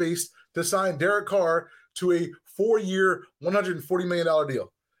cap space to sign Derek Carr to a 4-year, $140 million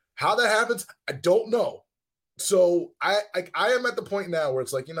deal. How that happens, I don't know. So I am at the point now where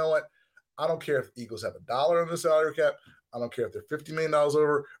it's you know what? I don't care if the Eagles have $1 on the salary cap. I don't care if they're $50 million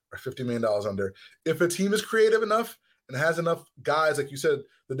over or $50 million under. If a team is creative enough and has enough guys, like you said,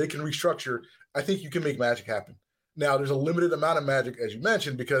 that they can restructure, I think you can make magic happen. Now, there's a limited amount of magic, as you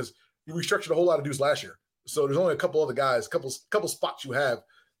mentioned, because you restructured a whole lot of dudes last year. So there's only a couple other guys, couple spots you have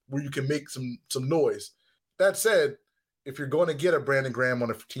where you can make some noise. That said, if you're going to get a Brandon Graham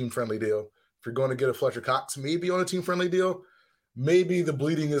on a team-friendly deal, if you're going to get a Fletcher Cox maybe on a team-friendly deal, maybe the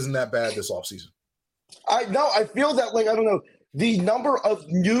bleeding isn't that bad this offseason. I feel that, I don't know, the number of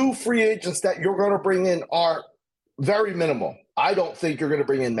new free agents that you're going to bring in are very minimal. I don't think you're going to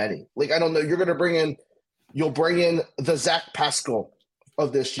bring in many. I don't know, you'll bring in the Zach Pascal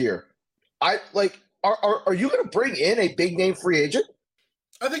of this year. Are you going to bring in a big name free agent?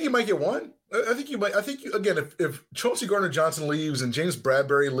 I think you might get one. I think you might. I think again, if Chauncey Gardner-Johnson leaves and James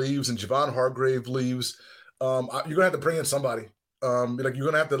Bradbury leaves and Javon Hargrave leaves, you're gonna have to bring in somebody.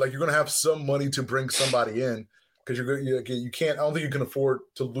 You're gonna have some money to bring somebody in because you can't. I don't think you can afford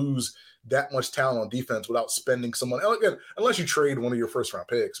to lose that much talent on defense without spending someone. Again, unless you trade one of your first round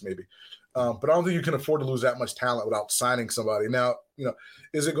picks, maybe. But I don't think you can afford to lose that much talent without signing somebody. Now,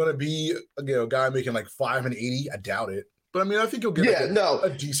 is it going to be a guy making like $5 and $80? I doubt it. But I think you'll get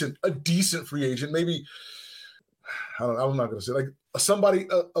a decent free agent. Maybe I'm not going to say somebody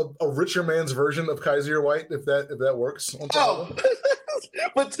a richer man's version of Kaiser White if that works.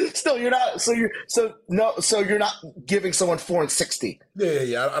 But still, you're not. So you're not giving someone 4 and 60.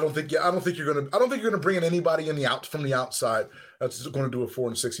 Yeah. I don't think you're gonna bring in anybody from the outside that's going to do a 4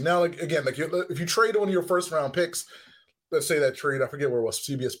 and 60. Now, if you trade one of your first round picks, let's say that trade, I forget where it was,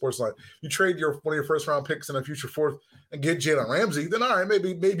 CBS Sportsline. You trade one of your first round picks in a future fourth and get Jalen Ramsey, then all right,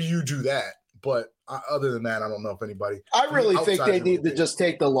 maybe you do that. But other than that, I don't know if anybody. I really think they need to just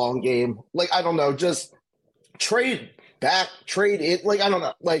take the long game. I don't know, just trade back, trade it. I don't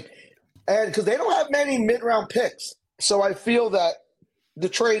know, and because they don't have many mid-round picks, so I feel that the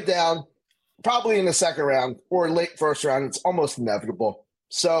trade down, probably in the second round or late first round, it's almost inevitable.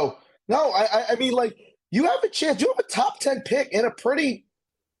 So no, I mean, you have a chance. You have a top 10 pick in a pretty,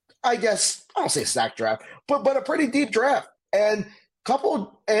 I guess, I don't say stacked draft, but a pretty deep draft, and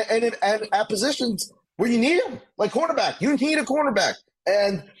at positions where you need them, like cornerback. You need a cornerback,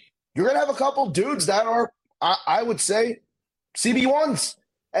 and you're gonna have a couple dudes that are, I would say, CB1s,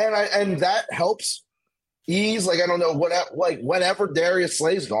 and that helps ease. I don't know whenever Darius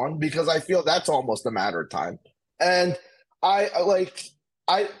Slay's gone, because I feel that's almost a matter of time, and I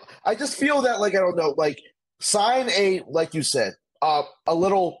just feel that, I don't know, sign like you said, a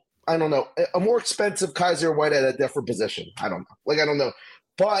little, I don't know, a more expensive Kaiser White at a different position. I don't know. I don't know.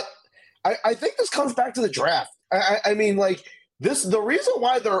 But I think this comes back to the draft. I mean, the reason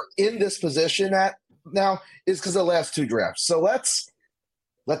why they're in this position now is because of the last 2 drafts. So let's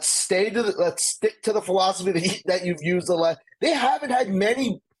stick to the philosophy that you've used they haven't had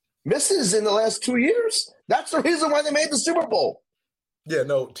many misses in the last 2 years. That's the reason why they made the Super Bowl. Yeah,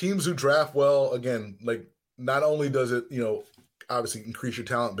 no, teams who draft well, again, not only does it, obviously increase your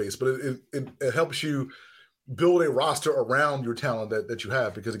talent base, but it helps you build a roster around your talent that you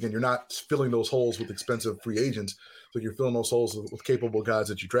have, because, again, you're not filling those holes with expensive free agents, so you're filling those holes with capable guys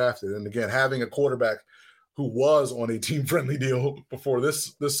that you drafted. And, again, having a quarterback who was on a team-friendly deal before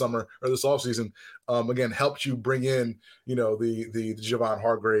this summer or this offseason, again, helps you bring in, the Javon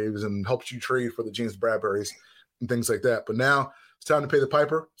Hargraves, and helps you trade for the James Bradburys and things like that. But now it's time to pay the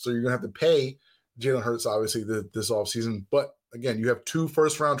piper, so you're going to have to pay Jalen Hurts, obviously, this offseason. But, again, you have 2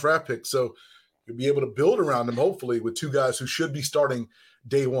 first-round draft picks, so you'll be able to build around them, hopefully, with 2 guys who should be starting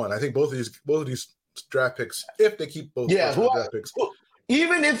day one. I think both of these draft picks, if they keep both draft picks.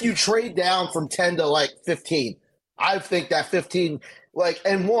 Even if you trade down from 10 to, 15, I think that 15,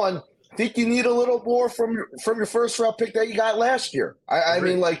 and one, I think you need a little more from your first-round pick that you got last year. I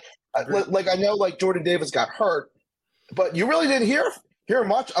mean, I know, Jordan Davis got hurt, but you really didn't hear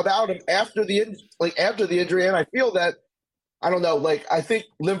much about him after the injury, and I feel that, I don't know, I think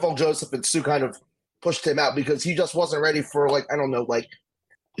Linval Joseph and Sue kind of pushed him out because he just wasn't ready for, I don't know,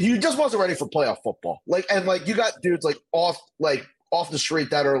 he just wasn't ready for playoff football. Like, and like you got dudes like off the street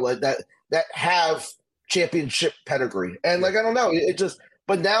that are like that have championship pedigree. And like, I don't know, it just,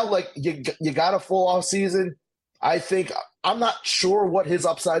 but now like you got a full off season. I think I'm not sure what his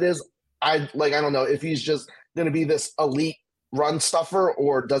upside is. I don't know if he's just going to be this elite run stuffer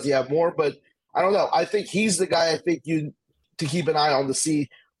or does he have more, but I don't know. I think he's the guy I think you to keep an eye on to see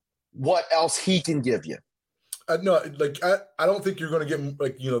what else he can give you. No, like I don't think you're going to get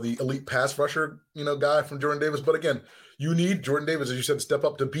like, the elite pass rusher, guy from Jordan Davis. But again, you need Jordan Davis, as you said, step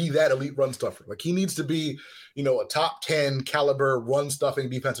up to be that elite run stuffer. Like he needs to be, a top 10 caliber run stuffing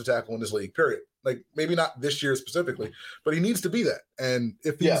defensive tackle in this league, period. Like maybe not this year specifically, but he needs to be that. And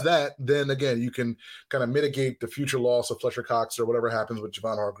if he's that, then again, you can kind of mitigate the future loss of Fletcher Cox or whatever happens with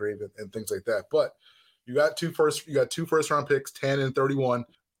Javon Hargrave and things like that. But you got two first round picks, 10 and 31.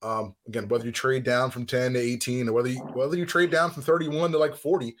 Again, whether you trade down from 10 to 18 or whether you trade down from 31 to like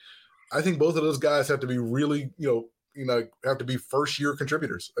 40, I think both of those guys have to be really, have to be first year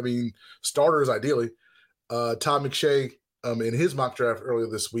contributors. I mean, starters ideally. Todd McShay in his mock draft earlier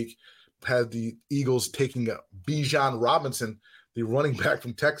this week had the Eagles taking Bijan Robinson, the running back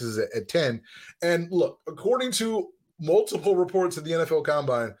from Texas, at 10. And look, according to multiple reports at the NFL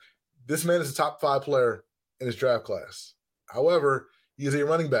Combine, this man is a top 5 player in his draft class. However, he is a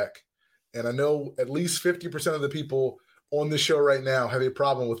running back. And I know at least 50% of the people on this show right now have a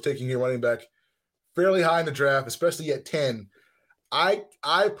problem with taking a running back fairly high in the draft, especially at 10. I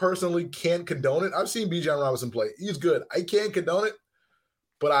personally can't condone it. I've seen Bijan Robinson play. He's good. I can't condone it,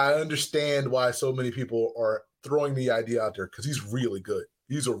 but I understand why so many people are throwing the idea out there because he's really good.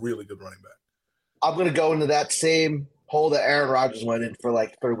 He's a really good running back. I'm going to go into that same hole that Aaron Rodgers went in for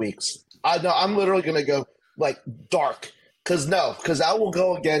like 3 weeks. I'm literally going to go like dark because I will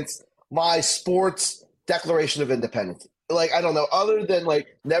go against my sports declaration of independence. Like, I don't know, other than like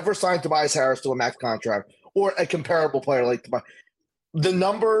never sign Tobias Harris to a max contract or a comparable player like Tobias. The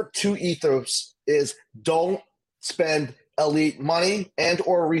number 2 ethos is don't spend elite money and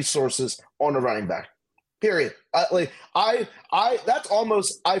or resources on a running back. Period. That's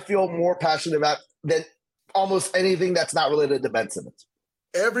almost I feel more passionate about than almost anything that's not related to Ben Simmons.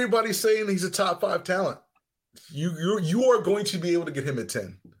 Everybody's saying he's a top 5 talent. You are going to be able to get him at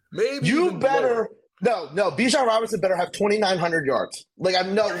 10. Maybe you better. Lower. No. Bijan Robinson better have 2,900 yards.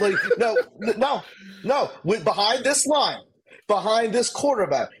 Behind this line. Behind this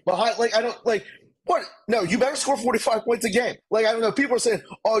quarterback, what? No, you better score 45 points a game. Like, I don't know. People are saying,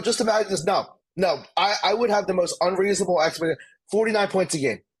 oh, just imagine this. No. I would have the most unreasonable expectation. 49 points a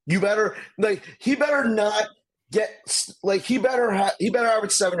game. You better, he better not get, he better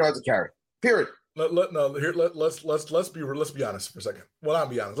average 7 yards a carry. Period. Let's be honest for a second. Well, not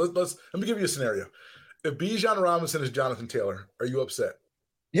be honest. Let me give you a scenario. If Bijan Robinson is Jonathan Taylor, are you upset?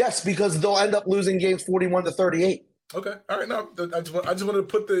 Yes, because they'll end up losing games 41-38. Okay. All right. No, I just wanted to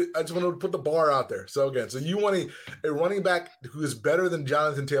put the bar out there. So again, you want a running back who is better than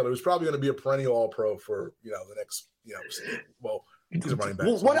Jonathan Taylor, who's probably going to be a perennial All-Pro for the next well, he's a running back.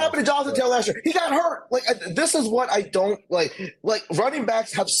 Well, what happened to Jonathan Taylor last year? He got hurt. This is what I don't like. Like running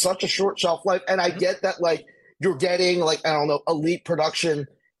backs have such a short shelf life, and I get that. You're getting I don't know, elite production.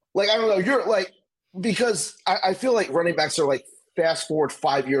 I don't know. You're because I feel like running backs are fast forward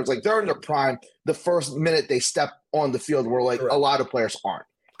 5 years, they're in their prime the first minute they step on the field, where Correct. A lot of players aren't.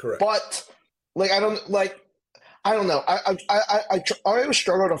 Correct. But I don't know. I always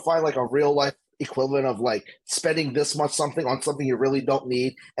struggle to find a real life equivalent of spending this much something on something you really don't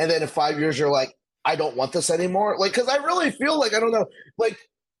need, and then in 5 years you're I don't want this anymore. Because I really feel I don't know.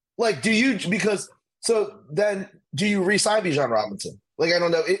 Do you do you re-sign Bijan Robinson? I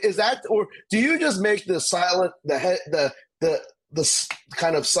don't know. Is that, or do you just make the silent, the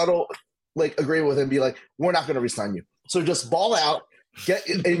kind of subtle, agree with him, be we're not going to re-sign you. So just ball out,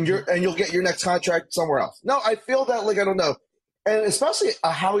 and you'll get your next contract somewhere else. No, I feel that I don't know, and especially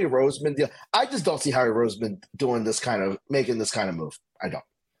a Howie Roseman deal. I just don't see Howie Roseman making this kind of move. I don't.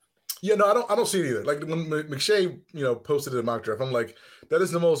 Yeah, no, I don't see it either. When McShay, posted a mock draft, I'm that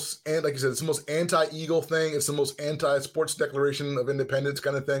is the most, and like you said, it's the most anti-Eagle thing. It's the most anti-sports declaration of independence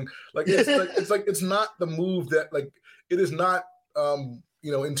kind of thing. It's not the move that it is not in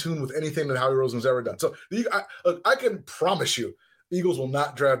tune with anything that Howie Roseman's ever done. So I can promise you, the Eagles will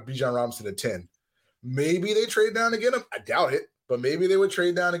not draft Bijan Robinson at 10. Maybe they trade down to get him. I doubt it, but maybe they would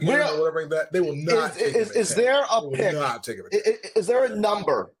trade down to get him or whatever like that. They will not. Is there a pick? Not take him. Is there a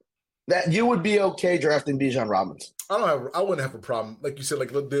number that you would be okay drafting Bijan Robinson. I wouldn't have a problem. Like you said,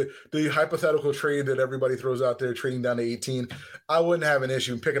 like the hypothetical trade that everybody throws out there, trading down to 18. I wouldn't have an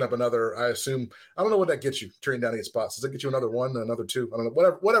issue picking up another. I assume, I don't know what that gets you, trading down 8 spots. Does that get you another 1, another 2? I don't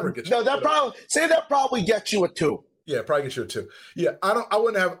know. Whatever it gets you. No, that probably gets you a 2. Yeah, probably get you a 2. Yeah, I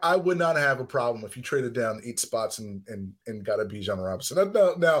would not have a problem if you traded down 8 spots and got a Bijan Robinson.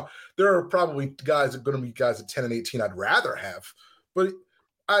 Now there are probably guys that are going to be guys at 10 and 18 I'd rather have, but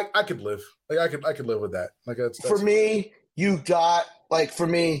I could live. Like I could live with that. Like that's for me,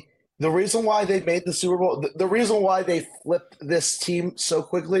 the reason why they made the Super Bowl, the reason why they flipped this team so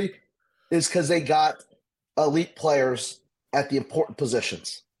quickly is because they got elite players at the important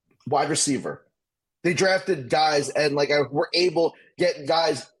positions. Wide receiver. They drafted guys and were able to get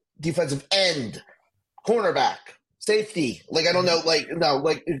guys defensive end, cornerback, safety. They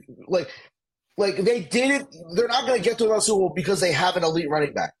didn't. They're not going to get to the Super Bowl because they have an elite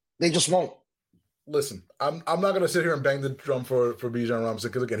running back. They just won't. Listen, I'm not going to sit here and bang the drum for Bijan Robinson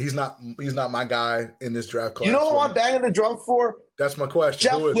because again he's not my guy in this draft class. You know who I'm banging the drum for? That's my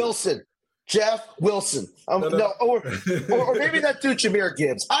question. Jeff Wilson. Or maybe that dude Jahmyr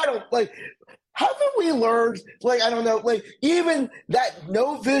Gibbs. I don't like. Haven't we learned? I don't know. Even that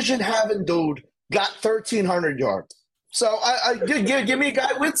no vision having dude got 1,300 yards. So give me a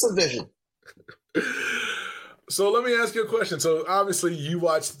guy with some vision. So let me ask you a question. So obviously you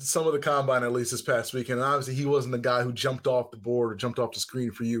watched some of the combine at least this past weekend, and obviously he wasn't the guy who jumped off the board or jumped off the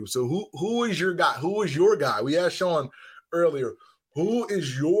screen for you. So who is your guy? Who is your guy? We asked Sean earlier. Who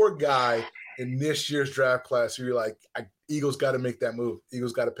is your guy in this year's draft class who you're like, Eagles got to make that move.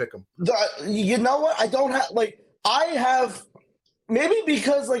 Eagles got to pick him. You know what? I don't have I have maybe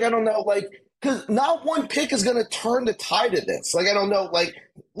because I don't know because not one pick is going to turn the tide of this. I don't know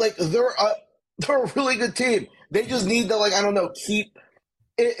they're a really good team. They just need to I don't know keep.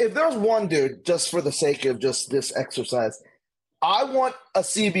 If there's one dude, just for the sake of just this exercise, I want a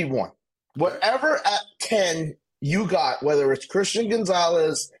CB1. Whatever at 10 you got, whether it's Christian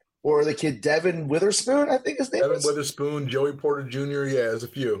Gonzalez or the kid Devin Witherspoon, I think his name is. Devin Witherspoon, Joey Porter Jr., yeah, there's a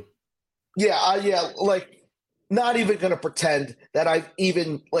few. Yeah, not even going to pretend that I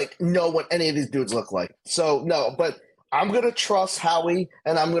even, know what any of these dudes look like. So, no, but I'm going to trust Howie,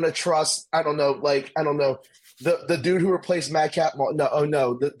 and I'm going to trust, the dude who replaced Madcap.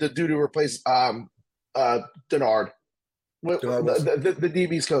 The dude who replaced Denard. The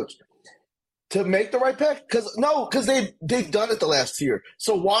DB's coach. To make the right pick? Because they've done it the last year.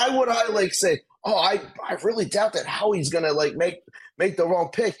 So why would I say, oh, I really doubt that Howie's gonna make the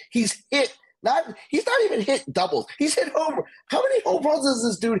wrong pick. He's not even hit doubles. He's hit home. How many home runs has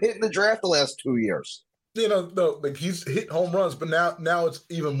this dude hit in the draft the last 2 years? He's hit home runs, but now it's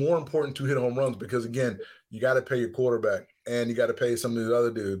even more important to hit home runs because again, you got to pay your quarterback and you got to pay some of these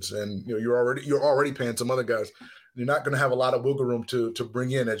other dudes, and you're already paying some other guys. You're not going to have a lot of wiggle room to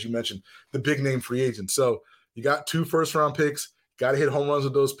bring in, as you mentioned, the big name free agents. So you got 2 first-round picks. Got to hit home runs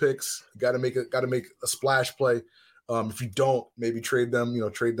with those picks. You got to make a splash play. If you don't, maybe trade them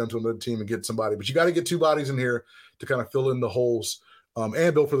to another team and get somebody. But you got to get 2 bodies in here to kind of fill in the holes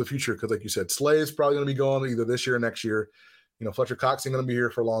and build for the future. Because, like you said, Slay is probably going to be gone either this year or next year. Fletcher Cox ain't going to be here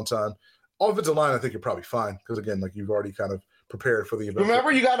for a long time. Offensive line, I think you're probably fine because again, you've already kind of prepared for the event.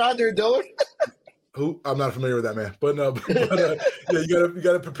 Remember, you got Andre Dillard. Who I'm not familiar with that man, but you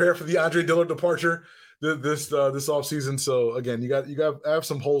got to prepare for the Andre Dillard departure this offseason. So again, you got to have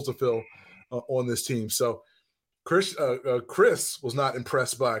some holes to fill on this team. So Chris was not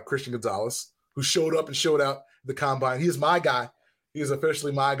impressed by Christian Gonzalez, who showed up and showed out the combine. He is my guy. He is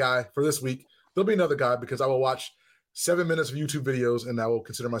officially my guy for this week. There'll be another guy because I will watch 7 minutes of YouTube videos and I will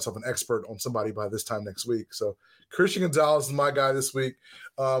consider myself an expert on somebody by this time next week. So Christian Gonzalez is my guy this week.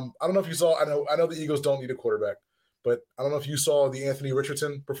 I don't know if you saw, I know the Eagles don't need a quarterback, but I don't know if you saw the Anthony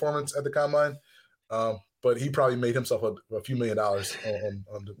Richardson performance at the combine, but he probably made himself a few $1 million on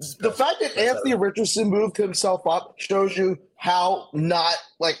the fact that Anthony Richardson moved himself up shows you how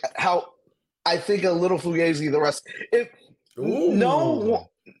I think a little fugazi the rest. If no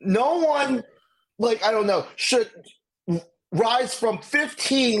one should rise from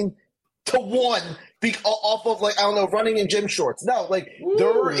 15 to 1 off of running in gym shorts. No,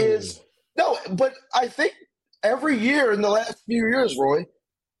 there is no, but I think every year in the last few years, Roy,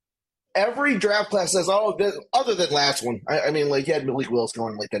 every draft class says, other than last one. I mean, you had Malik Willis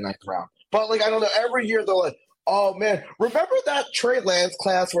going the 9th round. But I don't know, every year they're like, oh man, remember that Trey Lance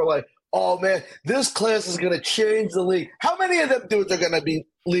class where oh man, this class is gonna change the league. How many of them dudes are gonna be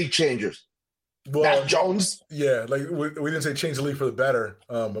league changers? Well, Matt Jones. Yeah, we didn't say change the league for the better,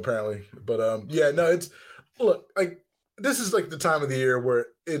 apparently. But it's this is like the time of the year where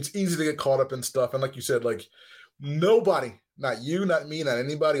it's easy to get caught up in stuff. And like you said, like nobody, not you, not me, not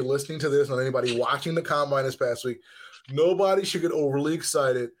anybody listening to this, not anybody watching the combine this past week, nobody should get overly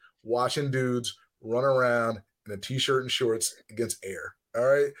excited watching dudes run around in a t-shirt and shorts against air. All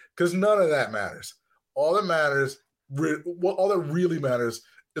right? Because none of that matters. All that matters, all that really matters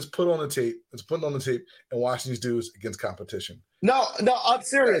is putting on the tape and watching these dudes against competition. No, I'm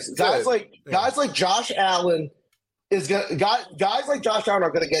serious. Guys like Josh Allen guys like Josh Allen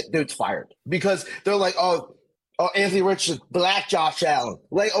are gonna get dudes fired because they're like, oh, Anthony Richardson, black Josh Allen,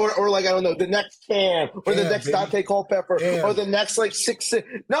 like or like I don't know, the next Cam or the next Dante Culpepper or the next like 6'6".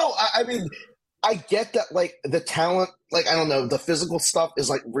 No, I mean, I get that like the talent, like I don't know, the physical stuff is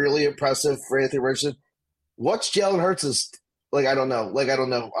like really impressive for Anthony Richardson. What's Jalen Hurts' like I don't know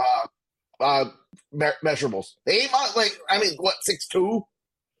measurables? They ain't like I mean what 6'2"?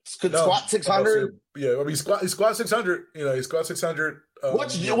 Could squat 600. Yeah, I mean he squat 600. You know, he squat 600.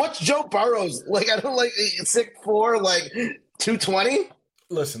 What's Joe Burrow's like? I don't like 6'4", like 220.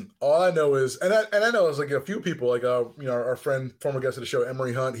 Listen, all I know is, and I know it's like a few people, like our friend, former guest of the show,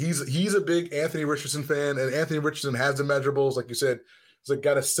 Emery Hunt. He's a big Anthony Richardson fan, and Anthony Richardson has the measurables, like you said. He's like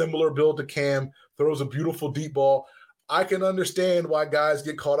got a similar build to Cam, throws a beautiful deep ball. I can understand why guys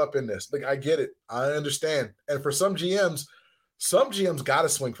get caught up in this. Like I get it, I understand. And for some GMs got to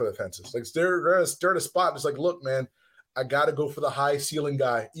swing for the fences. Like they're at a spot. It's like, look, man, I got to go for the high ceiling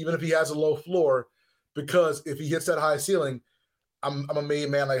guy, even if he has a low floor, because if he hits that high ceiling, I'm a made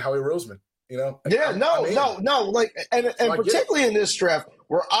man like Howie Roseman, you know? Yeah, no, like, and so particularly in this draft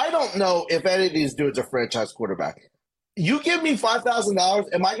where I don't know if any of these dudes are franchise quarterback. You give me $5,000,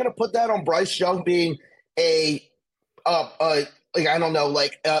 am I going to put that on Bryce Young being a borderline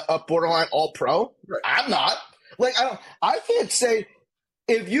all pro? Right. I'm not. Like I can't say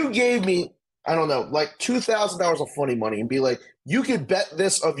if you gave me, I don't know, like $2,000 of funny money and be like, you could bet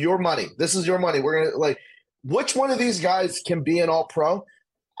this of your money. This is your money. We're gonna like, which one of these guys can be an all pro?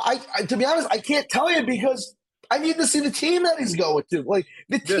 I to be honest, I can't tell you because I need to see the team that he's going to. Like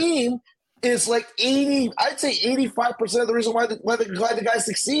the team is like 80, I'd say 85% of the reason why the guy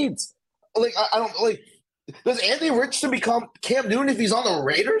succeeds. Like I don't like. Does Anthony Richardson become Cam Newton if he's on the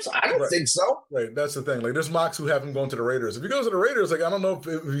Raiders? I don't think so. Right, that's the thing. Like, there's mocks who have him going to the Raiders. If he goes to the Raiders, like I don't know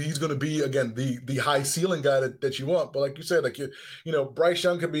if he's going to be again the high ceiling guy that you want. But like you said, like you know, Bryce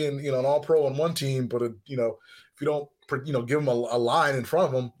Young could be in an All Pro on one team, but if you don't give him a line in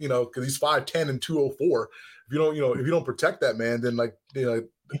front of him, because he's 5'10" and 204. If you don't protect that man, then the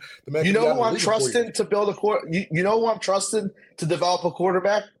man. You know who I'm trusting to build a You know who I'm trusting to develop a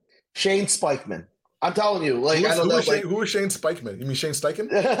quarterback? Shane Spikeman. I'm telling you, like I don't know. Who is Shane Spikeman? You mean Shane Steichen?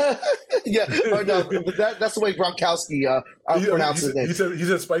 Yeah, or no, but that's the way Gronkowski pronounced his name. He said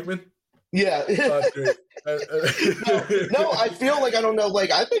Spikeman. Yeah. That's great. No, I feel like I don't know.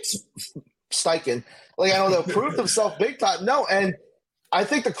 Like I think Steichen, like I don't know, proved himself big time. No, and I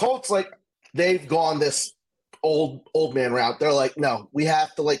think the Colts, like they've gone this old man route. They're like, no, we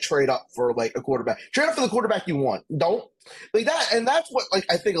have to like trade up for like a quarterback. Trade up for the quarterback you want. Don't like that. And that's what like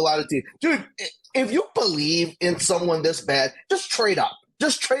I think a lot of teams, dude. If you believe in someone this bad, just trade up.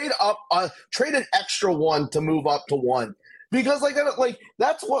 Just trade up. Trade an extra one to move up to one. Because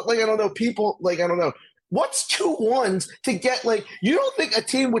that's what I don't know. People I don't know. What's 2 1s to get like? You don't think a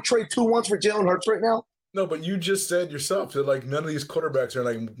team would trade 2 1s for Jalen Hurts right now? No, but you just said yourself that like none of these quarterbacks are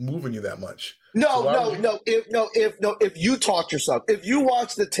like moving you that much. No. If you taught yourself, if you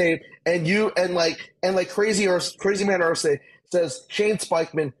watch the tape and crazy man Ursay says Shane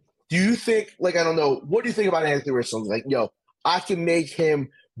Spikeman, do you think like I don't know? What do you think about Anthony Richardson? Like, I can make him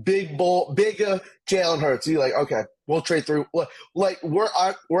bigger Jalen Hurts. You're like, okay, we'll trade 3. Like we're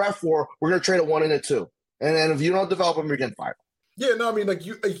at 4. We're gonna trade a 1 and a 2, and then if you don't develop him, you're getting fired. Yeah, no, I mean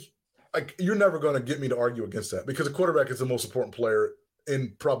you're never going to get me to argue against that because a quarterback is the most important player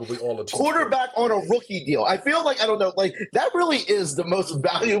in probably all the teams. Quarterback on a rookie deal. I feel like, I don't know, like that really is the most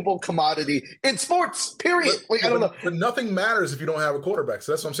valuable commodity in sports, period. I don't know. But nothing matters if you don't have a quarterback.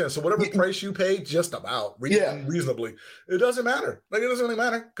 So that's what I'm saying. So whatever price you pay, just about reasonably, it doesn't matter. Like it doesn't really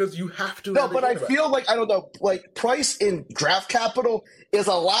matter because you have to. No, but I feel like, I don't know, like price in draft capital is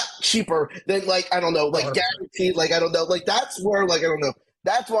a lot cheaper than like, I don't know, like 100%. Guaranteed. Like, I don't know, like that's where like, I don't know.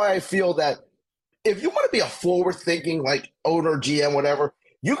 That's why I feel that if you want to be a forward-thinking, like, owner, GM, whatever,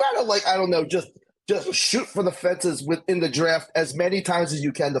 you got to, like, I don't know, just shoot for the fences within the draft as many times as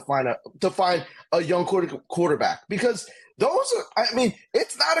you can to find a young quarterback. Because those are, I mean,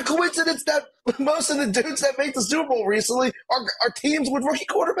 it's not a coincidence that most of the dudes that make the Super Bowl recently are teams with rookie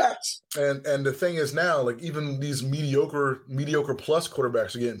quarterbacks. And the thing is now, like, even these mediocre plus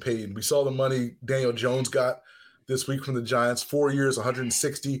quarterbacks are getting paid. We saw the money Daniel Jones got this week from the Giants. 4 years,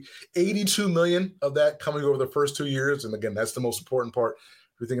 160, 82 million of that coming over the first 2 years. And again, that's the most important part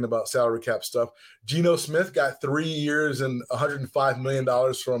if you're thinking about salary cap stuff. Geno Smith got 3 years and $105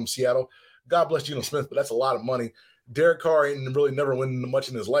 million from Seattle. God bless Geno Smith, but that's a lot of money. Derek Carr ain't really never winning much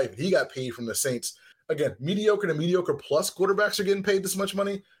in his life. He got paid from the Saints. Again, mediocre to mediocre plus quarterbacks are getting paid this much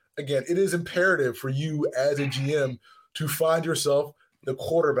money. Again, it is imperative for you as a GM to find yourself the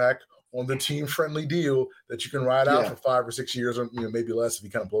quarterback on the team-friendly deal that you can ride out for 5 or 6 years, or maybe less if he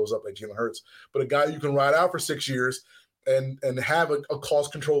kind of blows up like Jalen Hurts. But a guy you can ride out for 6 years and have a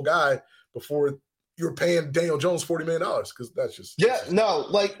cost control guy before you're paying Daniel Jones $40 million, because that's just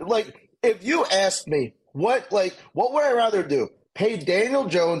like if you asked me what would I rather do? Pay Daniel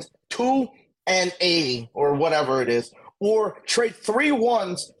Jones $2 and $80 or whatever it is, or trade 3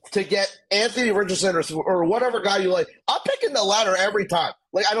 ones to get Anthony Richardson or whatever guy you like. I'm picking the latter every time.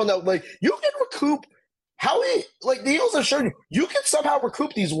 Like, I don't know. Like, you can recoup the Eagles have shown you can somehow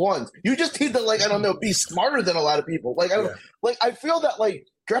recoup these ones. You just need to, be smarter than a lot of people. I feel that,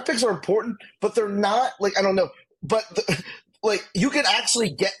 draft picks are important, but they're not, but, you can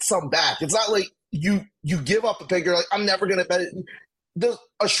actually get some back. It's not like you give up a pick. You're like, I'm never going to bet it.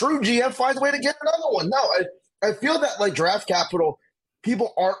 A shrewd GM finds a way to get another one. No, I feel that, draft capital,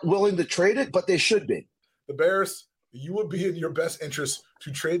 people aren't willing to trade it, but they should be. The Bears, you would be in your best interest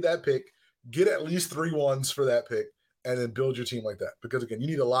to trade that pick, get at least 3 ones for that pick, and then build your team like that. Because, again, you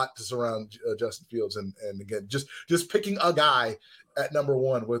need a lot to surround Justin Fields. And again, just picking a guy at number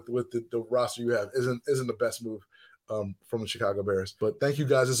 1 with the roster you have isn't the best move from the Chicago Bears. But thank you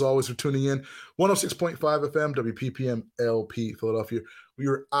guys, as always, for tuning in. 106.5 FM, WPPM LP, Philadelphia. We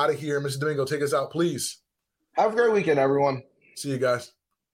are out of here. Mr. Domingo, take us out, please. Have a great weekend, everyone. See you guys.